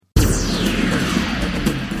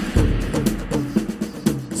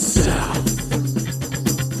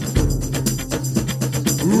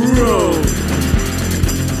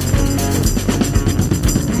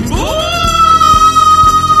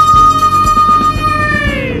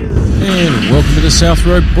to the South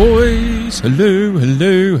Road Boys. Hello,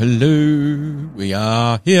 hello, hello. We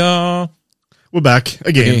are here. We're back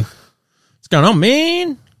again. Yeah. What's going on,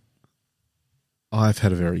 man? I've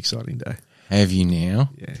had a very exciting day. Have you now?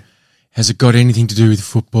 Yeah. Has it got anything to do with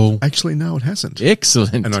football? Actually, no, it hasn't.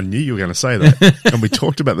 Excellent. And I knew you were going to say that. And we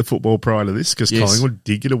talked about the football prior to this because Yes. Collingwood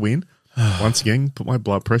did get a win. Once again, put my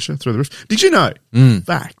blood pressure through the roof. Did you know?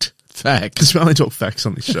 Fact. Fact. Because we only talk facts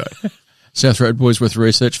on this show. South Road Boys with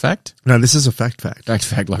research fact? No, this is a fact.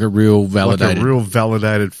 Fact, like a real validated. Like a real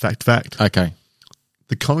validated fact. Okay.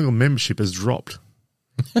 The Collingwood membership has dropped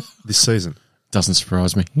this season Doesn't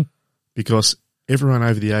surprise me. because everyone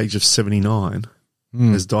over the age of 79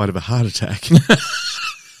 has died of a heart attack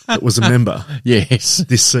that was a member Yes.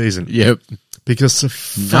 this season. Yep. Because the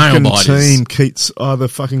fucking biters. team keeps either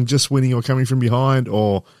fucking just winning or coming from behind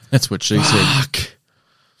or That's what she said. fuck.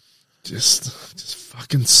 Just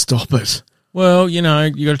fucking stop it. Well, you know,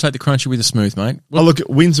 you got to take the crunchy with the smooth, mate. Oh, look,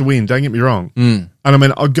 win's a win. Don't get me wrong. And I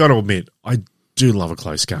mean, I've got to admit, I do love a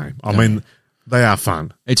close game. I mean, they are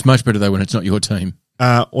fun. It's much better, though, when it's not your team.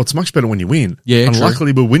 Or it's much better when you win. Yeah, and true.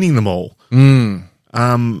 luckily we're winning them all.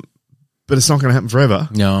 But it's not going to happen forever.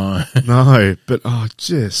 No. No, but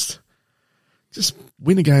just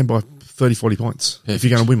win a game by 30, 40 points if Perfect.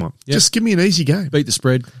 you're going to win one. Yep. Just give me an easy game. Beat the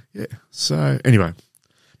spread. Yeah. So, anyway.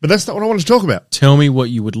 But that's not what I wanted to talk about. Tell me what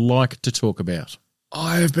you would like to talk about.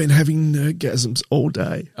 I have been having nerdgasms all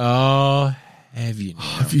day. Oh, have you now?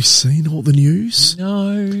 Have you seen all the news?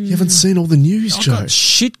 No. You haven't seen all the news, I've Joe. got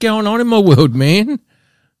shit going on in my world, man.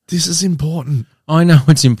 This is important. I know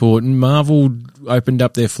it's important. Marvel opened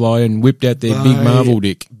up their fly and whipped out their big Marvel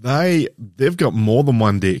dick. They've got more than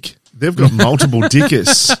one dick. They've got multiple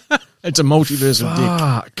dickers. It's a multiverse of dick.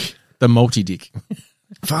 Fuck. The multi-dick.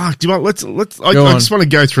 Fuck. Do you want, let's, I Go on. just want to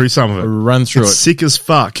go through some of it. Run through It's it. sick as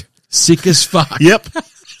fuck. Sick as fuck. Yep.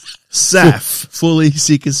 SAF. Fully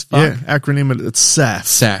sick as fuck. Yeah, acronym, it's SAF.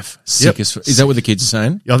 SAF. Sick Yep. as fuck. Is that what the kids are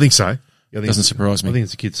saying? Yeah, I think so. Yeah, I think Doesn't surprise me. I think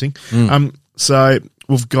it's a kid's thing. So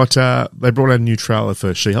we've got, they brought out a new trailer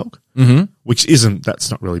for She-Hulk, which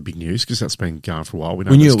that's not really big news because that's been going for a while. We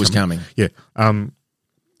knew that's it was coming. Yeah.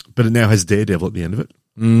 But it now has Daredevil at the end of it.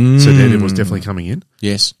 So Daredevil's definitely coming in.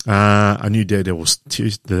 Yes. A new Daredevil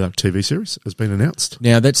the TV series has been announced.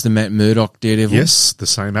 Now, that's the Matt Murdock Daredevil. Yes, the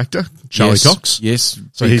same actor, Charlie Yes. Cox. Yes.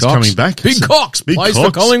 So Big he's Cox. coming back. Big So- Cox Big plays Cox.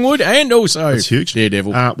 for Collingwood and also That's huge.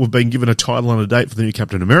 Daredevil. We've been given a title and a date for the new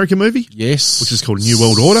Captain America movie. Yes. Which is called New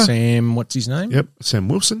World Order. Sam, what's his name? Yep, Sam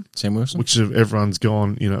Wilson. Sam Wilson. Which everyone's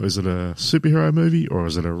gone, is it a superhero movie or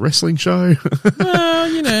is it a wrestling show?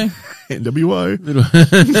 Well, NWO.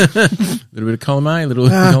 little bit of column A, little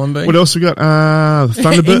column B. What else we got?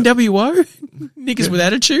 Thunderbird. NWO? Niggas with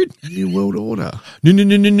attitude? New World Order.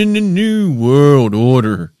 New World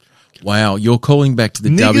Order. Wow, you're calling back to the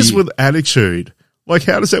Niggas W. with attitude. Like,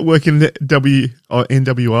 how does that work in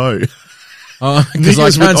NWO? Because I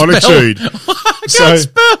Niggas can't with spell. attitude. I So can't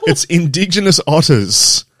spell. it's indigenous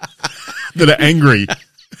otters that are angry.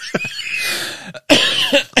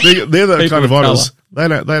 They're the kind of of otters. They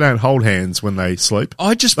don't hold hands when they sleep.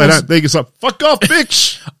 I just They was- don't. They're just like, fuck off,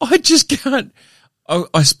 bitch. I just can't.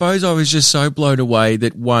 I suppose I was just so blown away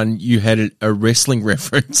that one, you had a wrestling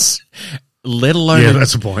reference, let alone Yeah,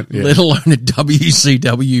 that's the point. Yeah. let alone a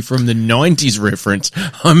WCW from the 90s reference.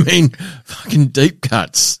 I mean, fucking deep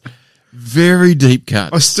cuts, very deep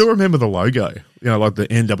cuts. I still remember the logo. Like the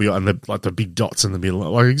NWO and the big dots in the middle.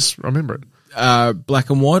 Like, I just remember it. Black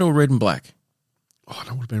and white or red and black? Oh,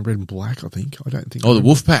 that would have been red and black, I think. I don't think. Oh, the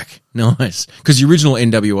Wolfpack. Nice. Because the original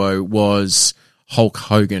NWO was Hulk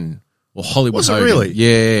Hogan or Hollywood Was it Hogan. really?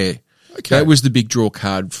 Yeah. Okay. That was the big draw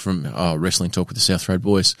card from Wrestling Talk with the South Road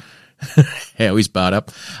Boys. How he's barred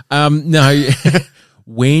up. No,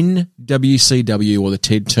 when WCW or the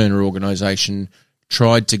Ted Turner organization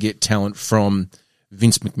tried to get talent from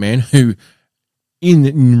Vince McMahon, who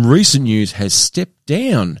in recent news has stepped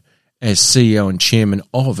down as CEO and chairman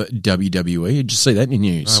of WWE. Did you see that in the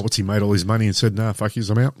news? What's he made all his money and said, nah, fuck yous,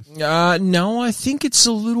 I'm out? No, I think it's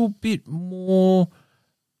a little bit more.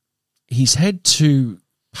 He's had to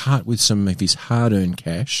part with some of his hard-earned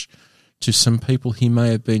cash to some people he may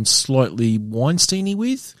have been slightly Weinstein-y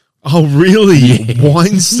with. Oh, really?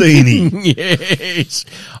 Weinstein-y. Yes.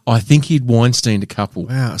 I think he'd Weinsteined a couple.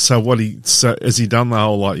 Wow. So has he done the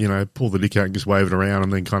whole, pull the dick out and just wave it around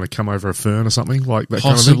and then kind of come over a fern or something like that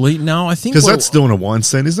Possibly. kind of thing? No, I think... Because that's doing a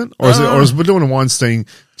Weinstein, isn't it? Or is we're doing a Weinstein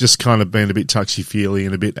just kind of being a bit touchy-feely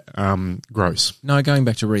and a bit gross? No, going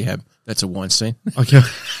back to rehab. That's a Weinstein. Okay.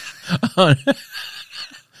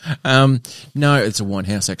 No, it's a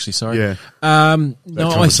Winehouse, actually, sorry. Yeah. No,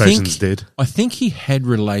 That conversation's dead. I think he had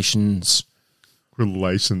relations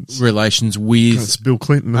relations with It's Bill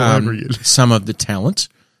Clinton all over again. some of the talent,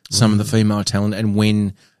 some of the female talent, and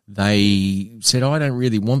when they said, I don't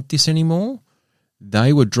really want this anymore,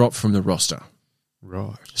 they were dropped from the roster.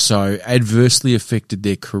 Right. So adversely affected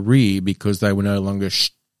their career because they were no longer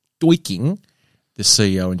stoiking the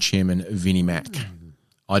CEO and chairman, Vinnie Mac.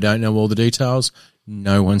 I don't know all the details.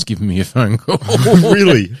 No one's given me a phone call.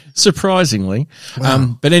 Really? Surprisingly.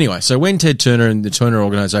 Wow. But anyway, so when Ted Turner and the Turner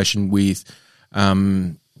organization with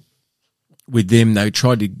them, they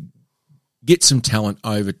tried to get some talent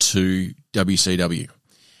over to WCW.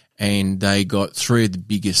 And they got three of the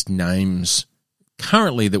biggest names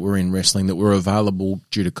currently that were in wrestling that were available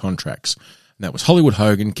due to contracts. And that was Hollywood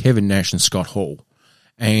Hogan, Kevin Nash, and Scott Hall.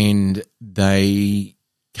 And they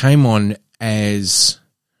came on as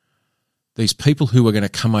these people who were going to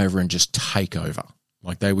come over and just take over.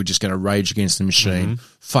 Like they were just going to rage against the machine,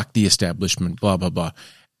 fuck the establishment, blah, blah, blah.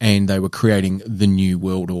 And they were creating the New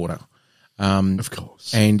World Order. Of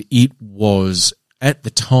course. And it was, at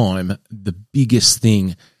the time, the biggest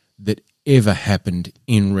thing that ever happened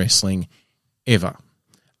in wrestling, ever.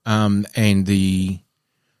 And I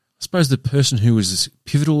suppose the person who was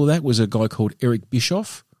pivotal to that was a guy called Eric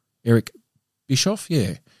Bischoff. Eric Bischoff,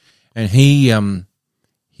 yeah. And he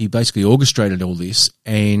basically orchestrated all this,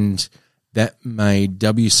 and that made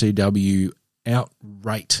WCW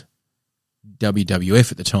outrate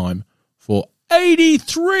WWF at the time for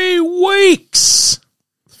 83 weeks.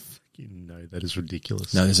 You know, that is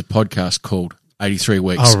ridiculous. No, there's a podcast called 83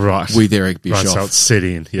 Weeks Oh, right. with Eric Bischoff. Right, so it's set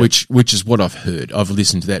in. Yep. Which is what I've heard. I've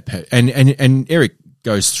listened to that. And Eric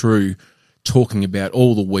goes through talking about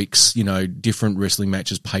all the weeks, you know, different wrestling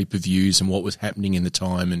matches, pay-per-views, and what was happening in the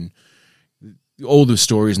time, and all the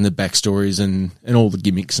stories and the backstories and all the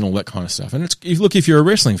gimmicks and all that kind of stuff. And if you're a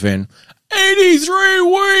wrestling fan, 83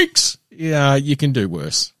 weeks! Yeah, you can do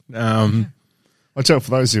worse. I tell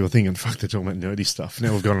for those who are thinking, fuck, they're talking about nerdy stuff.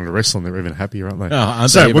 Now we've gone into wrestling, they're even happier, aren't they?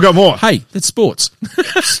 Aren't So they? we've got more. Hey, that's sports.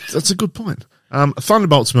 That's a good point. A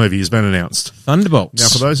Thunderbolts movie has been announced. Thunderbolts. Now,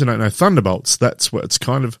 for those who don't know, Thunderbolts, that's what it's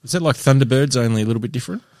kind of. Is that like Thunderbirds, only a little bit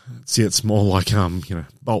different? See, it's more like,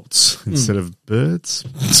 bolts instead of birds.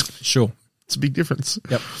 Sure. It's a big difference.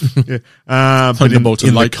 Yep. Yeah. But Thunderbolts in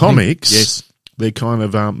are the late. comics, Yes. they're kind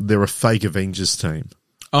of, they're a fake Avengers team.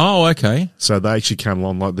 Oh, okay. So they actually came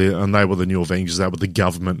along and they were the new Avengers. They were the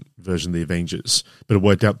government version of the Avengers. But it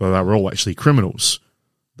worked out that they were all actually criminals.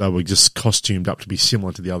 They were just costumed up to be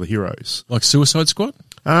similar to the other heroes. Like Suicide Squad?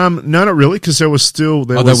 No, not really, because there was still...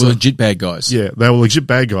 They were legit bad guys. Yeah, they were legit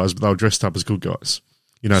bad guys, but they were dressed up as good guys.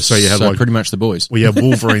 You know, so you had pretty much the boys. We have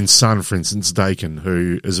Wolverine's son, for instance, Dakin,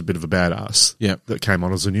 who is a bit of a badass. Yeah. That came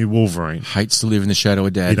on as a new Wolverine. Hates to live in the shadow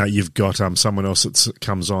of dad. You know, you've got someone else that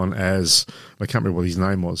comes on as, I can't remember what his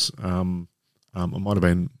name was. It might have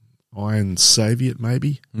been Iron Savior,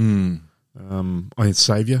 maybe. Iron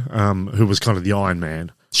Savior, who was kind of the Iron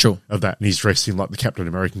Man. Sure. Of that, and he's dressed in like the Captain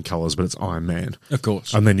American colours, but it's Iron Man. Of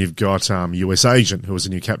course. And then you've got US Agent, who was a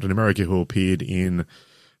new Captain America, who appeared in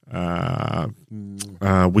Winter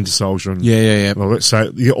Soldier. And Yeah.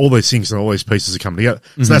 so all these things and all these pieces are coming together.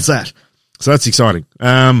 So that's that. So that's exciting.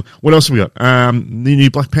 What else have we got? The new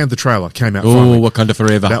Black Panther trailer came out finally. Wakanda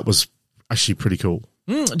Forever. That was actually pretty cool.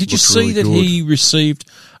 Did you Looked see really that good. he received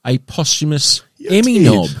a posthumous Yeah, I Emmy did.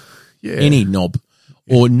 knob? Yeah. Any knob.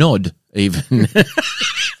 Or nod, even.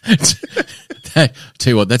 Tell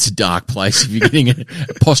you what, that's a dark place if you're getting a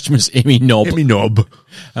posthumous Emmy knob. Emmy knob.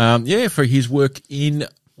 For his work in,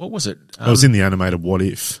 what was it? I was in the animated What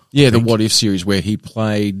If. Yeah, the What If series where he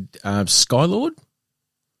played Star-Lord?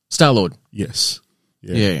 Yes.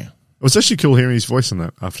 Yeah. It was actually cool hearing his voice in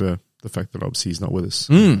that after the fact that obviously he's not with us.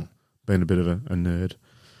 Being a bit of a nerd.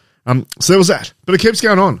 So there was that. But it keeps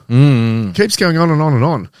going on. It keeps going on and on and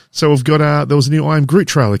on. So we've got, there was a new I Am Groot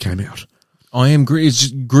trailer came out. I Am Groot. It's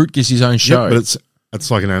just Groot gets his own show. Yep, but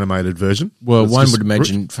it's like an animated version. Well, It's one just would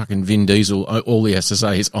imagine fucking Vin Diesel, all he has to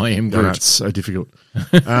say is, I am Groot. No, Groot. it's so difficult.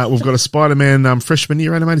 We've got a Spider-Man freshman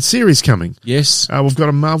year animated series coming. Yes. We've got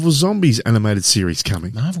a Marvel Zombies animated series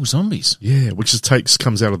coming. Marvel Zombies. Yeah, which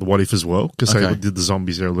comes out of the What If as well, because Okay. they did the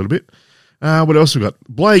zombies there a little bit. What else we got?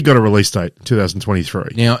 Blade got a release date,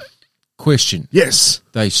 2023. Now, question. Yes.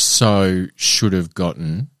 They so should have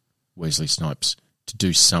gotten Wesley Snipes to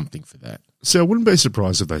do something for that. So I wouldn't be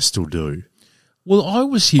surprised if they still do. Well, I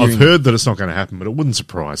was hearing... I've heard that it's not going to happen, but it wouldn't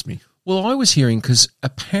surprise me. Well, I was hearing because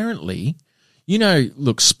apparently, you know,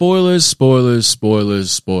 look, spoilers. What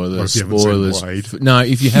if you haven't seen Blade? No,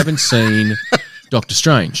 if you haven't seen Doctor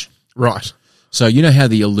Strange. Right. So you know how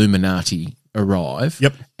the Illuminati arrive?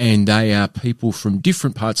 Yep. And they are people from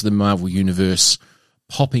different parts of the Marvel Universe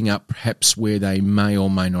popping up perhaps where they may or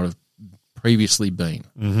may not have previously been.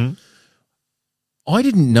 Mm-hmm. I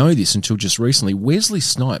didn't know this until just recently. Wesley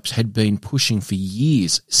Snipes had been pushing for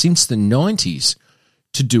years, since the 90s,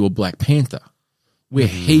 to do a Black Panther, where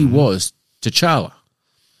he was T'Challa.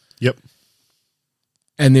 Yep.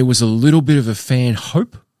 And there was a little bit of a fan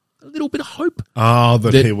hope,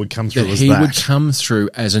 that he would come through as that. would come through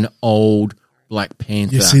as an old Black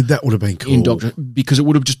Panther. Yeah, see, that would have been cool. Because it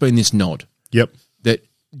would have just been this nod. Yep. That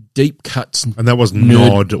deep cuts. And that was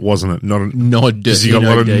nod, wasn't it? Not a nod. Because you got a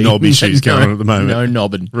lot of knob issues going on at the moment. No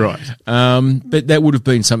knobbing. Right. But that would have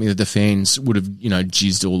been something that the fans would have,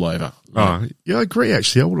 jizzed all over. Yeah, I agree,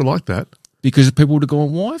 actually. I would have liked that. Because people would have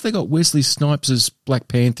gone, why have they got Wesley Snipes as Black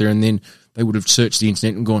Panther? And then they would have searched the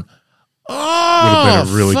internet and gone, would have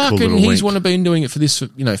been a really cool little he's link. Been doing it for this, for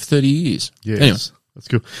 30 years. Yes. Anyway. That's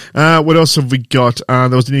cool. What else have we got? There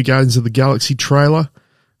was the new Guardians of the Galaxy trailer.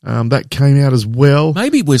 That came out as well.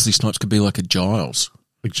 Maybe Wesley Snipes could be like a Giles.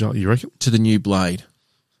 You reckon? To the new Blade.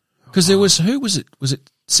 Because there was, who was it? Was it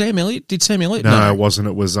Sam Elliott? Did Sam Elliott? No, it wasn't.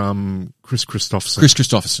 It was Chris Christopherson. Chris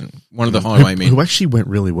Christopherson, one of the highwaymen. Who actually went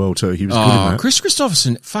really well too. He was good in that. Chris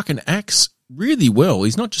Christopherson fucking acts really well.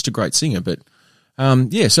 He's not just a great singer, but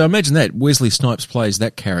so imagine that. Wesley Snipes plays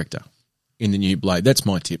that character in the new Blade. That's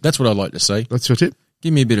my tip. That's what I'd like to see. That's your tip?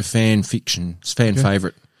 Give me a bit of fan fiction,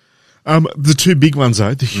 favourite. The two big ones,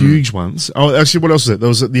 though, the huge ones. Oh, actually, what else is it? There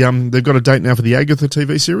was they've got a date now for the Agatha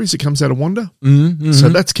TV series. It comes out of Wanda. Mm-hmm. So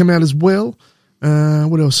that's come out as well.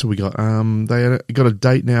 What else have we got? They got a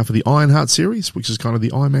date now for the Ironheart series, which is kind of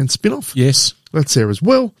the Iron Man spin-off. Yes. That's there as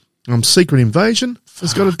well. Secret Invasion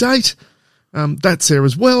has got a date. That's there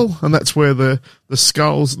as well, and that's where the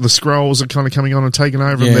Skrulls are kind of coming on and taking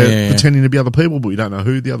over, and they're pretending to be other people, but we don't know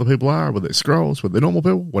who the other people are, whether they're Skrulls, whether they're normal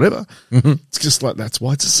people, whatever. Mm-hmm. It's just like, that's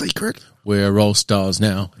why it's a secret. We're all stars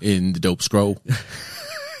now in the Dope Scroll.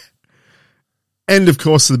 And, of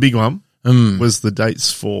course, the big one was the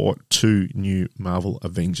dates for 2 new Marvel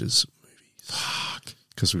Avengers movies. Fuck.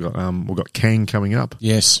 Because we've got Kang coming up.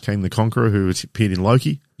 Yes. Kang the Conqueror, who appeared in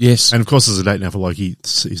Loki. Yes. And, of course, there's a date now for Loki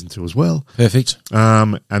Season 2 as well. Perfect.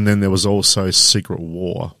 And then there was also Secret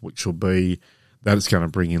War, which will be that it's going to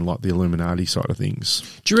bring in, like, the Illuminati side of things.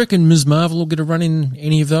 Do you reckon Ms. Marvel will get a run in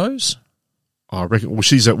any of those? I reckon. Well,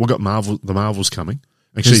 we've got the Marvels coming,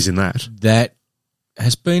 and she's in that. That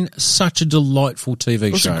has been such a delightful TV show.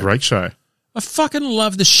 It was a great show. I fucking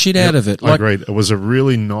love the shit out of it. I agreed. It was a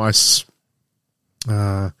really nice...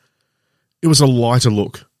 it was a lighter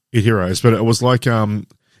look at Heroes, but it was like...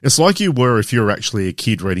 it's like you were if you were actually a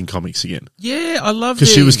kid reading comics again. Yeah, I love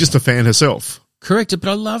because she was just a fan herself. Correct, but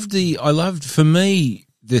I loved for me,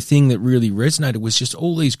 the thing that really resonated was just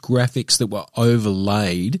all these graphics that were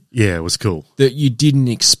overlaid. Yeah, it was cool. That you didn't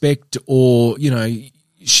expect, or,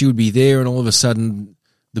 she would be there and all of a sudden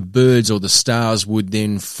the birds or the stars would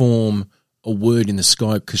then form a word in the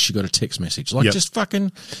sky because she got a text message. Just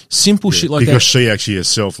fucking simple shit like that. Because she actually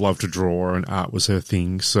herself loved to draw and art was her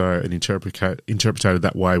thing, so it interpreted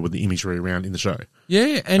that way with the imagery around in the show.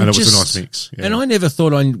 Yeah, and it was a nice mix. Yeah. And I never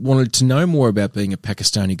thought I wanted to know more about being a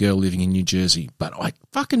Pakistani girl living in New Jersey, but I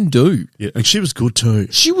fucking do. Yeah, and she was good too.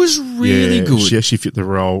 She was really good. She actually fit the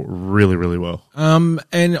role really, really well. And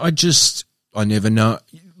I never know.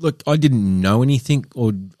 Look, I didn't know anything,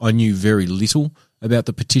 or I knew very little about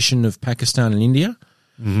the partition of Pakistan and India.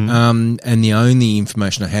 Mm-hmm. And the only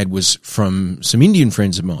information I had was from some Indian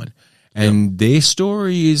friends of mine. And their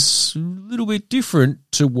story is a little bit different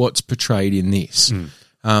to what's portrayed in this.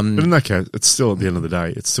 But in that case, it's still, at the end of the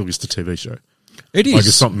day, it's still just a TV show. It is. Like,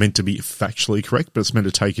 it's not meant to be factually correct, but it's meant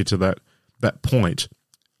to take you to that point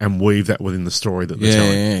and weave that within the story that they're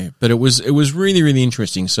telling. Yeah, but it was really, really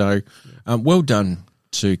interesting. So well done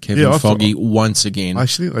to Kevin Feige once again. I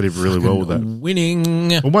actually think they did really well with that. Winning.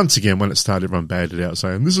 Well, once again, when it started, everyone bagged it out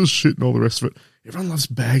saying, this is shit and all the rest of it. Everyone loves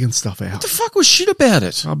bagging stuff out. What the fuck was shit about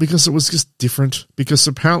it? Because it was just different. Because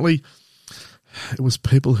apparently it was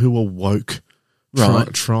people who were woke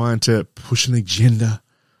trying to push an agenda.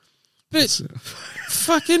 But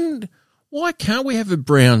fucking... Why can't we have a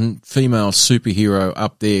brown female superhero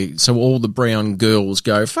up there so all the brown girls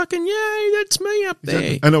go, fucking yay, that's me up there?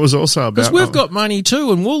 Exactly. And it was also about... Because we've got money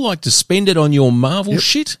too and we'll like to spend it on your Marvel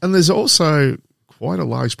shit. And there's also quite a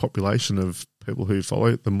large population of people who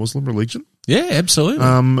follow the Muslim religion. Yeah,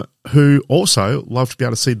 absolutely. Who also love to be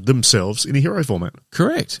able to see themselves in a hero format.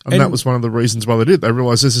 Correct. And that was one of the reasons why they did. They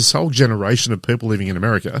realised there's this whole generation of people living in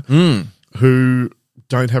America who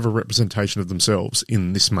don't have a representation of themselves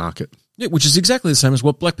in this market. Yeah, which is exactly the same as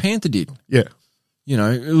what Black Panther did. Yeah.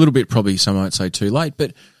 A little bit probably some might say too late,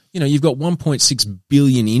 but, you've got 1.6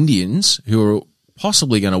 billion Indians who are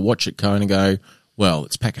possibly going to watch it and go, well,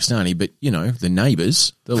 it's Pakistani, but, you know, the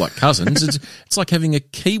neighbours, they're like cousins. It's like having a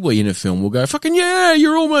Kiwi in a film. We'll go, fucking yeah,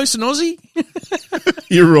 you're almost an Aussie.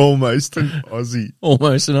 You're almost an Aussie.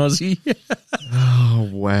 Almost an Aussie. Oh,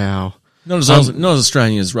 wow. Not as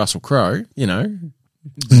Australian as Russell Crowe, you know.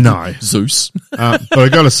 No. Zeus. But I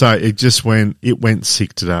got to say, it went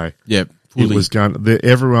sick today. Yep. It was going.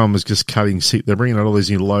 Everyone was just cutting sick. They're bringing out all these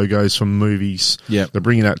new logos from movies. Yep. They're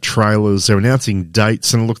bringing out trailers. They're announcing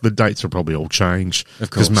dates, and look, the dates will probably all change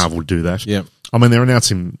because Marvel will do that. Yep. I mean, they're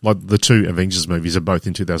announcing like the 2 Avengers movies are both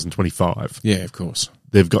in 2025. Yeah, of course.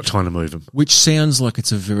 They've got time to move them. Which sounds like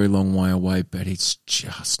it's a very long way away, but it's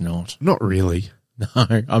just not. Not really.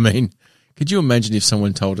 No, I mean, could you imagine if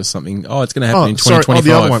someone told us something? Oh, it's going to happen in 2025. Sorry,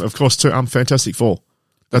 the other one, of course, too. Fantastic Four.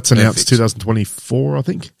 That's announced 2024, I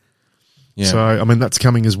think. Yeah. So, I mean, that's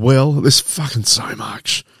coming as well. There's fucking so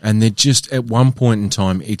much. And they're just, at one point in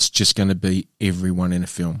time, it's just going to be everyone in a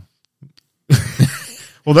film.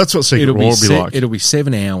 Well, that's what Secret War will be like. It'll be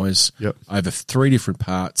 7 hours Yep. over 3 different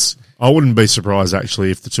parts. I wouldn't be surprised,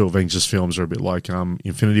 actually, if the 2 Avengers films are a bit like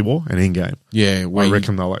Infinity War and Endgame. Yeah. I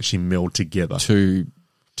reckon they'll actually meld together.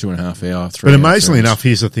 2.5 hour, 3 But hour amazingly films. enough,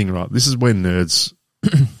 here's the thing, right? This is where nerds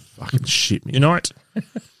fucking shit me. Unite.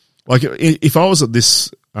 Like, if I was at this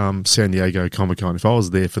San Diego Comic-Con, if I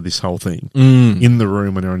was there for this whole thing, in the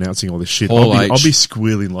room when they're announcing all this shit, I'll be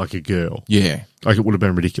squealing like a girl. Yeah. Like, it would have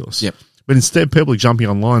been ridiculous. Yep. But instead, people are jumping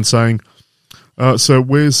online saying, so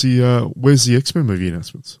where's the X-Men movie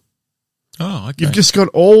announcements? Oh, okay. You've just got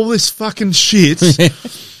all this fucking shit,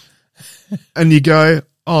 and you go,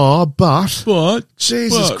 oh, but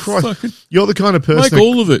Jesus Christ, you're the kind of person make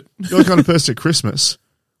all of it. You're the kind of person at Christmas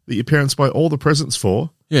that your parents buy all the presents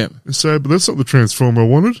for. Yeah. And so, but that's not the Transformer I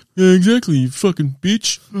wanted. Yeah, exactly. You fucking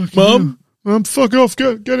bitch, Mum. Fuck off.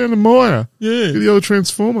 Go down to Maya. Yeah. Get the other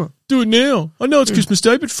Transformer. Do it now. I know it's Christmas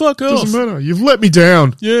Day, but fuck off. Doesn't matter. You've let me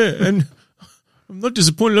down. Yeah, and I'm not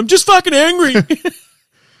disappointed. I'm just fucking angry.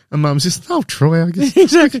 And Mum's just, oh, Troy, I guess.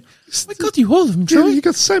 Exactly. I got you all of them, Troy. Yeah, you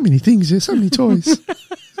got so many things here, so many toys.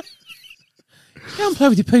 Can't play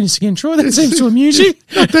with your penis again, Troy. That seems to amuse you.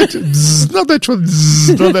 Not that, Troy.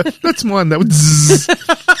 Not that. That's mine. That was.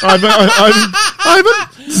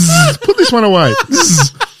 Ivan, put this one away.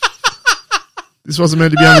 This wasn't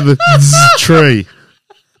meant to be under the tree.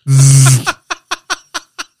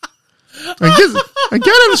 And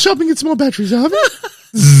go down the shop and get some more batteries, Ivan.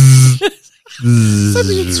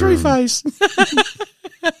 Something in 3-phase.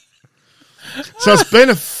 So it's been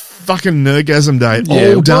a fucking nerdgasm day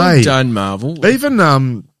all day. Well done, Marvel. Even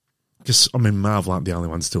because I mean, Marvel aren't the only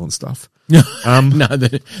ones doing stuff. No,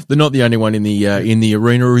 they're not the only one in the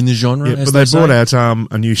arena or in the genre. Yeah, but they brought out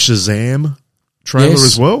a new Shazam trailer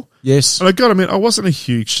as well. Yes, and I got to admit, I wasn't a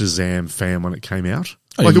huge Shazam fan when it came out.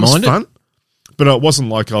 I like, it was mind fun, but it wasn't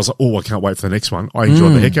like I was like, oh, I can't wait for the next one. I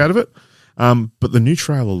enjoyed the heck out of it. But the new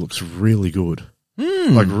trailer looks really good.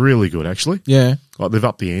 Like, really good, actually. Yeah. Like, they've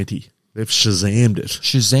upped the ante. They've Shazammed it.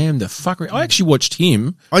 Shazam the fuckery. I actually watched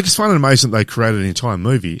him. I just find it amazing that they created an entire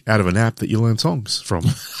movie out of an app that you learn songs from.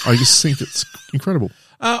 I just think it's incredible.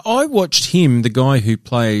 I watched him, the guy who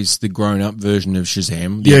plays the grown-up version of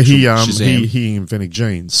Shazam. Yeah, Shazam. he invented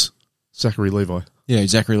jeans. Zachary Levi. Yeah,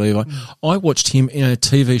 Zachary Levi. I watched him in a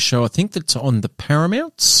TV show, I think that's on the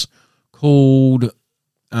Paramounts, called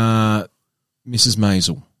Mrs.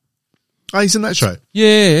 Maisel. Oh, he's in that show.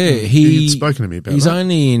 Yeah, he'd spoken to me about he's that.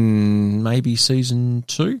 only in maybe season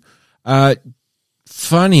 2.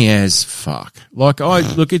 Funny as fuck. Like,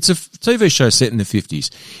 look, it's a TV show set in the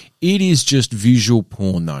 50s. It is just visual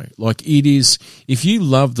porn, though. Like, it is, if you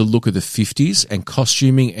love the look of the 50s and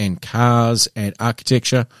costuming and cars and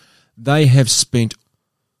architecture, they have spent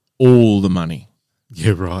all the money.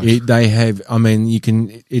 Yeah, right. They have, I mean,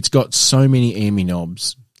 it's got so many Emmy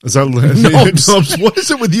knobs. Is that Knobs. What is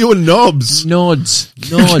it with you and knobs? Nods.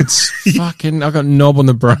 Fucking, I got knob on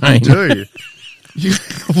the brain. Do you?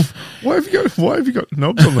 Why have you got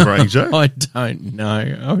knobs on the brain, Joe? I don't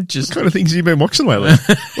know. I'm just What kind of things have you been watching lately?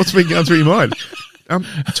 What's been going through your mind?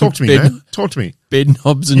 Talk to me, man. Talk to me. bed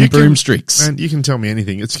knobs and broomsticks. And you can tell me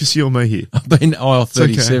anything. It's just you or me here. I've been aisle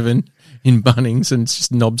 37 in Bunnings and it's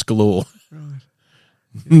just knobs galore. Right.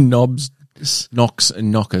 Knobs, knocks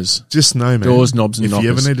and knockers. Just know, man. Doors, knobs and if knockers.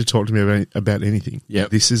 you ever need to talk to me about anything, Yep.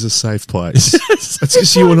 this is a safe place. It's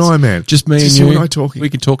just you and I, man. Just me just and you. and I talking. We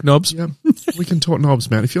can talk knobs. Yep. We can talk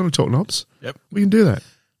knobs, man. If you want to talk knobs, Yep. we can do that.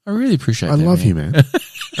 I really appreciate that. I love you, man.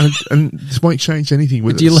 and this won't change anything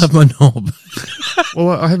with Do you us. love my knob? Well,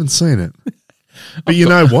 I haven't seen it. But you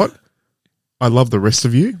know what? I love the rest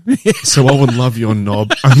of you, so I would love your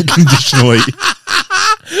knob unconditionally.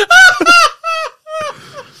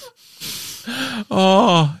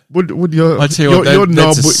 Oh, Would your I tell you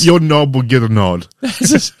what, your knob would get a nod?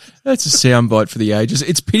 that's a soundbite for the ages.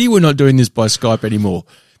 It's pity we're not doing this by Skype anymore,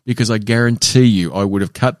 because I guarantee you I would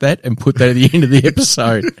have cut that and put that at the end of the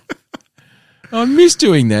episode. I miss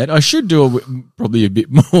doing that. I should do probably a bit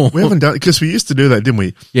more. We haven't done it because we used to do that, didn't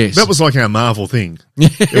we? Yes. That was like our Marvel thing.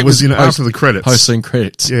 It was, after the credits. Post-scene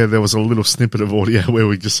credits. Yeah, there was a little snippet of audio where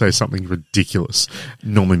we just say something ridiculous.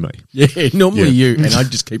 Normally me. Yeah, normally you. And I'd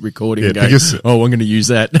just keep recording and go, because- I'm going to use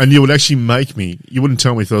that. And you would actually make me, you wouldn't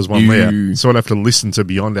tell me if there was one You- there. So I'd have to listen to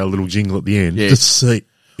beyond our little jingle at the end Yes. just to see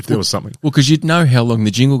if there was something. Well, because you'd know how long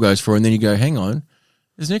the jingle goes for, and then you go, hang on,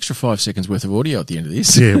 there's an extra 5 seconds worth of audio at the end of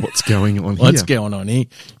this. Yeah, what's going on here? What's going on here?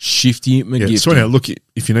 Shifty Yeah, McGifty. so anyhow, look,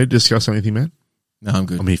 if you need to discuss anything, man, No, I'm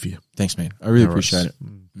good. I'm here for you. Thanks, man. I really No worries. appreciate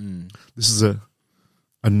it. This is a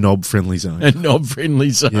knob-friendly zone. A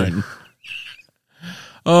knob-friendly zone.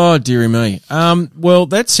 Oh, dearie me. Well,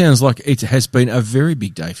 that sounds like it has been a very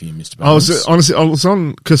big day for you, Mr. Barnes. I was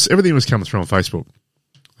on, because everything was coming through on Facebook,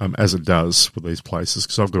 as it does with these places,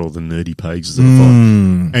 because I've got all the nerdy pages that I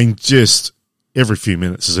follow. And just every few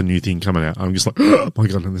minutes there's a new thing coming out. I'm just like, oh my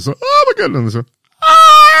God, and there's like, oh my God, and there's like,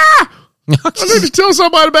 ah! I need to tell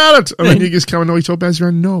somebody about it. And then you just come and all you talk about is your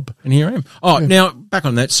own knob. And here I am. Oh, now, back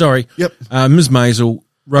on that, sorry. Yep. Ms. Maisel,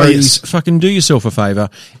 roadies, yes. fucking do yourself a favour.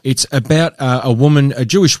 It's about a woman, a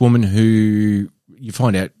Jewish woman who, you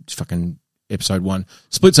find out, fucking episode 1,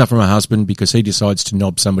 splits up from her husband because he decides to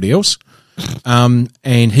knob somebody else. And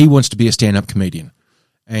he wants to be a stand-up comedian.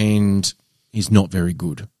 And he's not very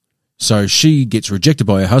good. So she gets rejected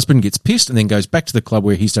by her husband, gets pissed, and then goes back to the club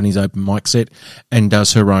where he's done his open mic set and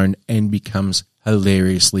does her own and becomes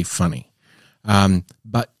hilariously funny.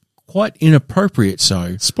 But quite inappropriate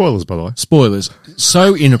so. Spoilers, by the way. Spoilers.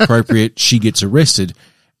 So inappropriate, she gets arrested,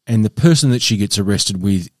 and the person that she gets arrested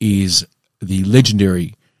with is the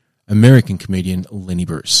legendary American comedian Lenny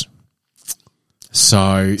Bruce.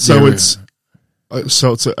 So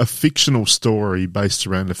it's a fictional story based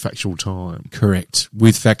around a factual time. correct,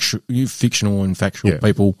 with fictional and factual Yeah.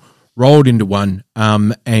 people rolled into one,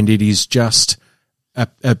 and it is just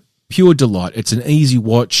a pure delight. It's an easy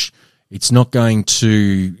watch. It's not going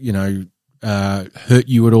to hurt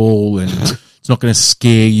you at all, and it's not going to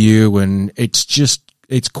scare you, and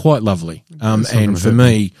it's quite lovely. And for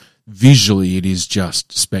me, visually, it is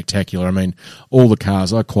just spectacular. I mean, all the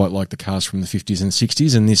cars, I quite like the cars from the 50s and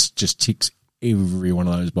 60s, and this just ticks every one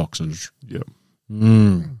of those boxes. Yep.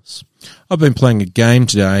 I've been playing a game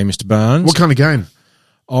today, Mr. Barnes. What kind of game?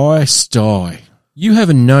 I Sty. You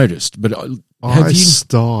haven't noticed, but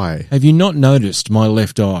have you not noticed my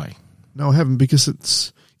left eye? No, I haven't, because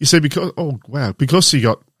it's, you see, because you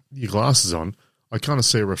got your glasses on, I kind of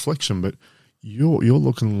see a reflection, but you're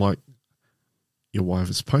looking like your wife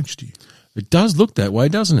has punched you. It does look that way,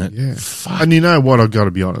 doesn't it? Yeah. Fuck. And you know what? I've got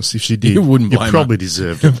to be honest. If she did, You wouldn't blame her. probably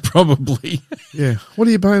deserved it. Probably. Yeah. What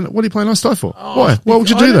are you playing Ice Die for? Why? Why would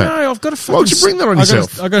you do that? No, I've got to. Why would you bring that on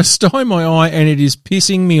yourself? I've got to sty my eye, and it is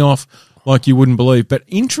pissing me off like you wouldn't believe. But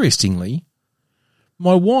interestingly,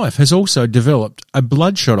 my wife has also developed a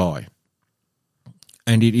bloodshot eye,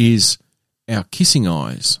 and it is our kissing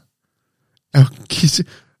eyes. Oh, kiss.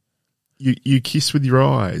 You kiss with your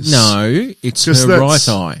eyes. No, it's Just her right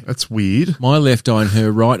eye. That's weird. My left eye and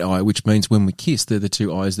her right eye, which means when we kiss, they're the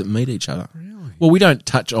two eyes that meet each other. Really? Well, we don't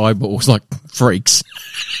touch eyeballs like freaks.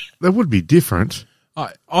 That would be different.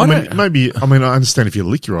 I mean, don't. maybe. I mean, I understand if you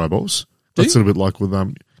lick your eyeballs. Do That's a little bit like with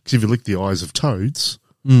because if you lick the eyes of toads,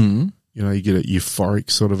 you get a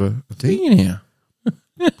euphoric sort of a thing. Yeah.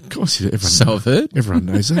 Of course, everyone, So I've heard. everyone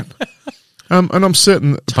knows that. And I'm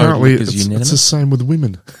certain, apparently, lickers it's unanimous. the same with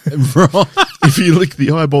women. Right. If you lick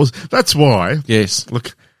the eyeballs, that's why. Yes.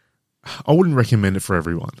 Look, I wouldn't recommend it for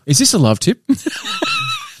everyone. Is this a love tip?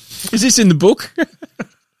 Is this in the book?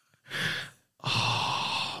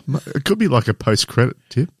 It could be like a post-credit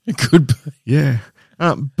tip. It could be. Yeah.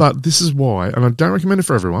 But this is why, and I don't recommend it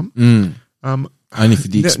for everyone. Only for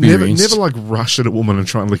the Never experience. like rush at a woman and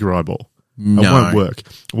try and lick her eyeball. No. It won't work.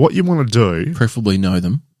 What you want to do, Preferably know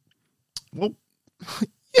them. well,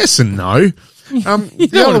 yes and no. The don't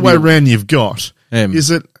other wanna way be- around you've got Um, is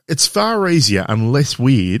that it's far easier and less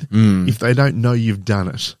weird if they don't know you've done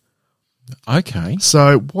it. Okay.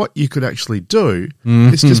 So what you could actually do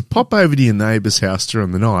is just pop over to your neighbour's house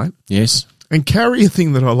during the night Yes. and carry a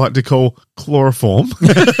thing that I like to call chloroform.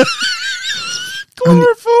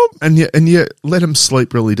 Chloroform. And you let them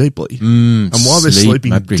sleep really deeply. And while they're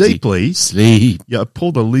sleeping my pretty. deeply, Sleep. you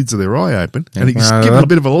pull the lids of their eye open and you just give it a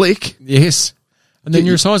bit of a lick. Yes. And then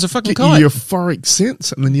you're as high as a fucking Get your kite. euphoric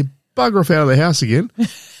sense, and then you bugger off out of the house again.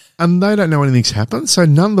 and they don't know anything's happened, so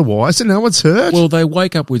none the wiser, no one's hurt. Well, they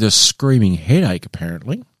wake up with a screaming headache,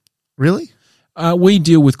 apparently. Really? We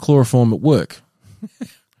deal with chloroform at work.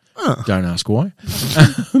 Don't ask why.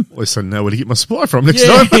 At least I know where to get my supply from next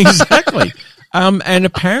Yeah, time. exactly. And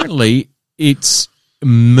apparently it's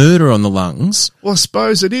murder on the lungs. Well, I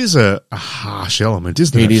suppose it is a harsh element,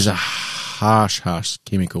 isn't it? It is a harsh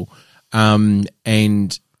chemical.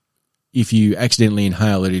 And if you accidentally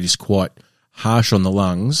inhale it, it is quite harsh on the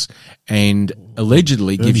lungs and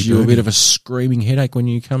allegedly gives you a bit of a screaming headache when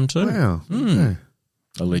you come to. Wow. Okay.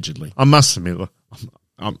 Allegedly. I must admit,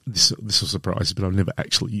 this will surprise you, but I've never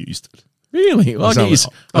actually used it. Really? Well, I'll get you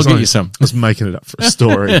some. I was making it up for a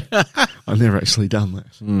story. I've never actually done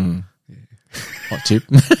that. Hot tip.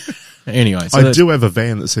 Anyway. So I do have a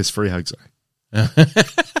van that says free hugs. A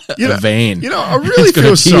van. I really It's got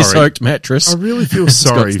feel a sorry. tear-soaked mattress. I really feel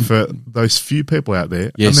sorry for those few people out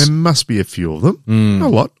there, Yes. and there must be a few of them, not a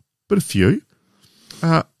lot, but a few,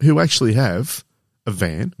 who actually have a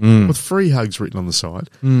van with free hugs written on the side,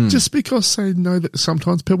 just because they know that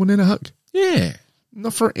sometimes people need a hug. Yeah.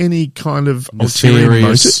 Not for any kind of ulterior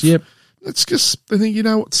Nefarious. motive. Yep. It's just, they think, you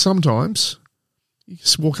know what, sometimes you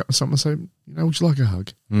just walk up to someone and say, would you like a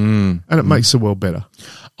hug? And it makes the world better.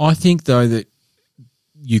 I think, though, that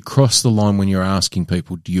you cross the line when you're asking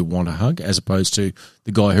people, do you want a hug, as opposed to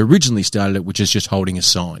the guy who originally started it, which is just holding a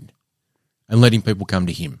sign and letting people come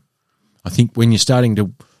to him. I think when you're starting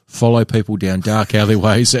to follow people down dark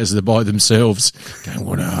alleyways as they're by themselves, going,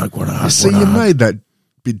 want a hug, want a hug, See, you made that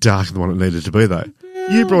bit darker than what it needed to be, though.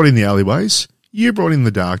 Yeah. You brought in the alleyways. You brought in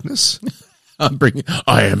the darkness.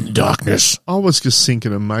 I am darkness. I was just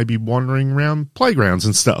thinking of maybe wandering around playgrounds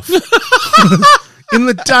and stuff. In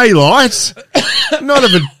the daylight, not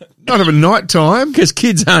of a night time. Because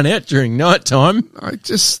kids aren't out during night time. I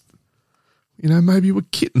just, maybe we're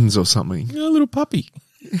kittens or something. A little puppy.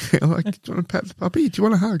 Yeah, like, do you want to pat the puppy? Do you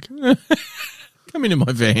want a hug? Come into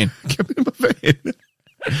my van. Come in my van.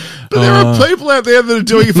 But there are people out there that are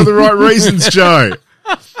doing it for the right reasons, Joe.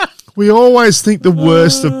 We always think the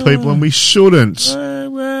worst of people, and we shouldn't.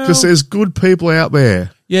 Because there's good people out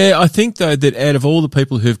there. Yeah, I think, though, that out of all the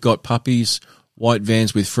people who've got puppies, white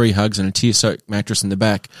vans with free hugs and a tear-soaked mattress in the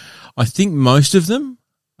back, I think most of them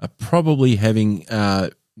are probably having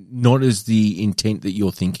not as the intent that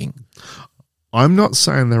you're thinking. I'm not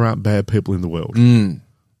saying there aren't bad people in the world.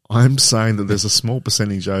 I'm saying that there's a small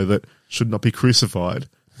percentage, Joe, that should not be crucified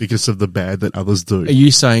because of the bad that others do. Are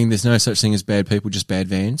you saying there's no such thing as bad people, just bad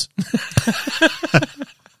vans?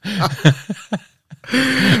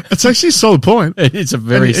 It's actually a solid point. It's a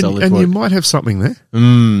very solid point. And you might have something there.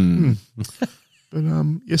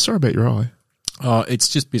 But, sorry about your eye. Oh, it's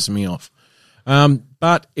just pissing me off.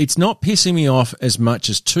 But it's not pissing me off as much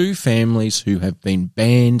as two families who have been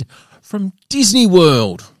banned from Disney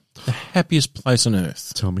World, the happiest place on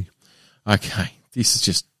earth. Tell me. Okay, this has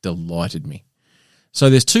just delighted me. So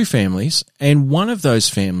there's two families, and one of those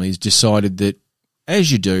families decided that,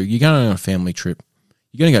 as you do, you're going on a family trip,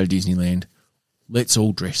 you're going to go to Disneyland, let's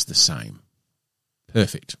all dress the same.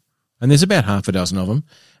 Perfect. And there's about half a dozen of them,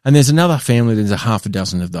 and there's another family, there's a half a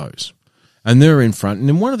dozen of those. And they're in front, and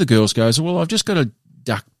then one of the girls goes, well, I've just got to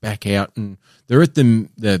duck back out, and they're at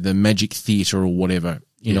the Magic Theatre or whatever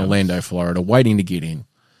in Orlando, Florida, waiting to get in.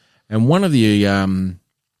 And one of the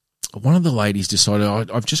ladies decided,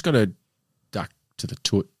 I've just got to duck to the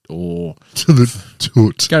toot or to the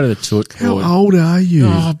toot. Go to the toot. How old are you?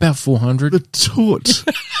 Oh, about 400. The toot.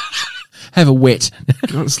 Have a wet.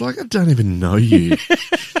 God, it's like I don't even know you.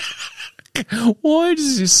 Why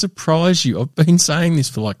does this surprise you? I've been saying this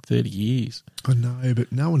for like 30 years. I know,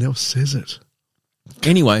 but no one else says it.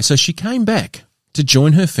 Anyway, so she came back to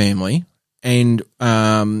join her family, and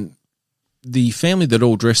the family that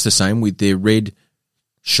all dressed the same with their red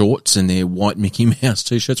shorts and their white Mickey Mouse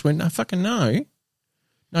T-shirts went, no, fucking no.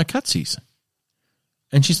 No cutsies.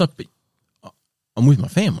 And she's like, but I'm with my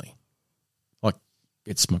family. Like,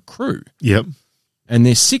 it's my crew. Yep. And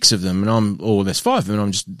there's 6 of them, or there's 5 of them, and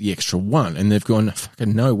I'm just the extra one. And they've gone,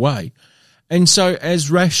 fucking no way. And so, as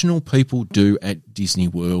rational people do at Disney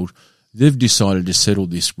World, they've decided to settle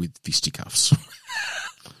this with fisticuffs.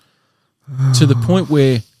 To the point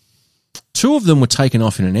where 2 of them were taken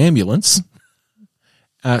off in an ambulance.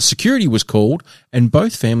 Security was called, and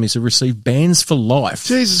both families have received bans for life.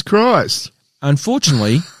 Jesus Christ.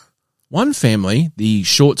 Unfortunately, one family, the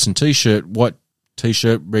shorts and T-shirt, white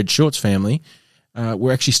T-shirt, red shorts family,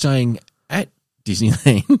 were actually staying at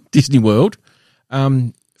Disneyland, Disney World,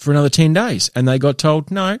 for another 10 days. And they got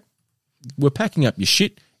told, no, we're packing up your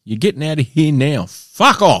shit. You're getting out of here now.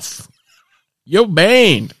 Fuck off. You're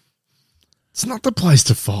banned. It's not the place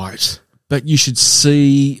to fight. But you should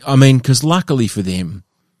see, I mean, because luckily for them,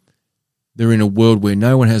 they're in a world where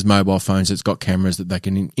no one has mobile phones that's got cameras that they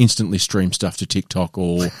can instantly stream stuff to TikTok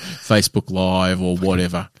or Facebook Live or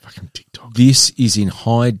whatever. Fucking TikTok. This is in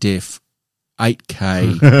high def,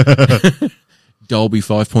 8K, Dolby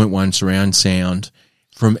 5.1 surround sound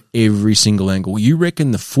from every single angle. You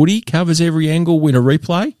reckon the footy covers every angle in a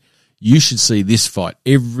replay? You should see this fight,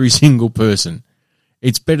 every single person.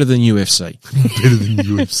 It's better than UFC. Better than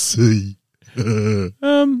UFC.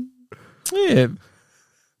 Yeah.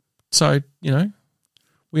 So,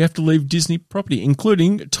 we have to leave Disney property,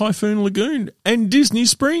 including Typhoon Lagoon and Disney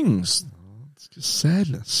Springs. It's just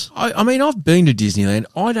sadness. I mean, I've been to Disneyland.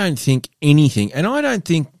 I don't think anything, and I don't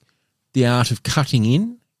think the art of cutting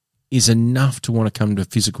in is enough to want to come to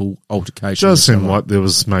physical altercation. It does seem like there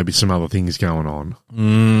was maybe some other things going on.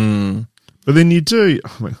 But then you do,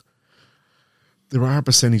 I mean, there are a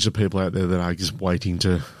percentage of people out there that are just waiting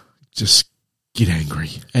to just get angry.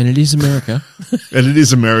 And it is America. And it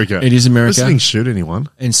is America. It is America. This thing shoot anyone.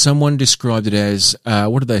 And someone described it as,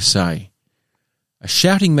 what did they say? A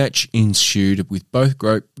shouting match ensued with both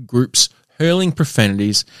groups hurling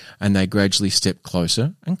profanities, and they gradually stepped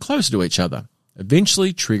closer and closer to each other,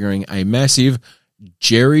 eventually triggering a massive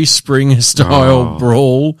Jerry Springer-style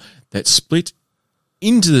brawl that spilt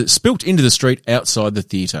into the street outside the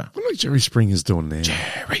theatre. What are Jerry Springer's doing now?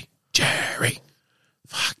 Jerry.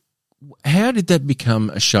 Fuck. How did that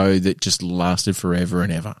become a show that just lasted forever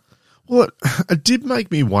and ever? Well, it did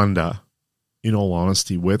make me wonder, in all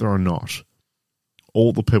honesty, whether or not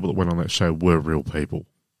all the people that went on that show were real people.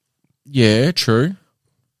 Yeah, true.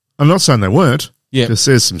 I'm not saying they weren't. Yeah. Because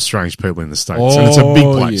there's some strange people in the States. And it's a big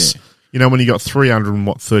place. Yeah. You know, when you got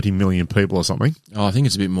 30 million people or something. Oh, I think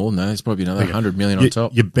it's a bit more than that. It's probably another 100 million on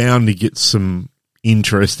top. You're bound to get some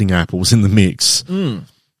interesting apples in the mix.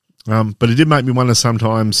 But it did make me wonder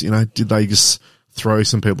sometimes, did they just throw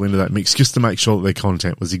some people into that mix just to make sure that their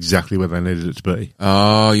content was exactly where they needed it to be?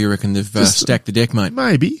 Oh, you reckon they've stacked the deck, mate?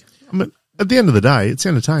 Maybe. I mean, at the end of the day, it's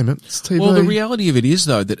entertainment. It's TV. Well, the reality of it is,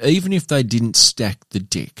 though, that even if they didn't stack the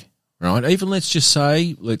deck, right, even let's just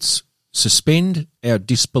say, let's suspend our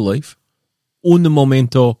disbelief. Un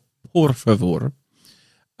momento, por favor.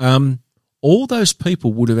 All those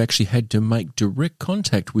people would have actually had to make direct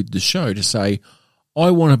contact with the show to say,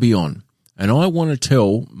 I want to be on, and I want to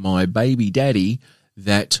tell my baby daddy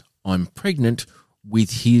that I'm pregnant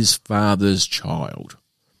with his father's child.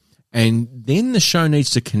 And then the show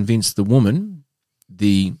needs to convince the woman,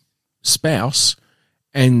 the spouse,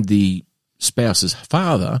 and the spouse's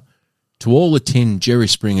father to all attend Jerry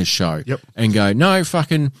Springer's show. Yep. And go, no,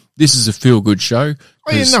 fucking, this is a feel-good show.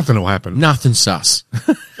 Oh, yeah, nothing will happen. Nothing sus.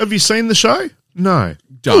 Have you seen the show? No.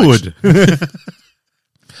 Don't. Good.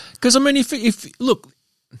 Because, I mean, if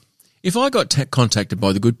I got contacted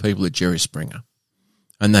by the good people at Jerry Springer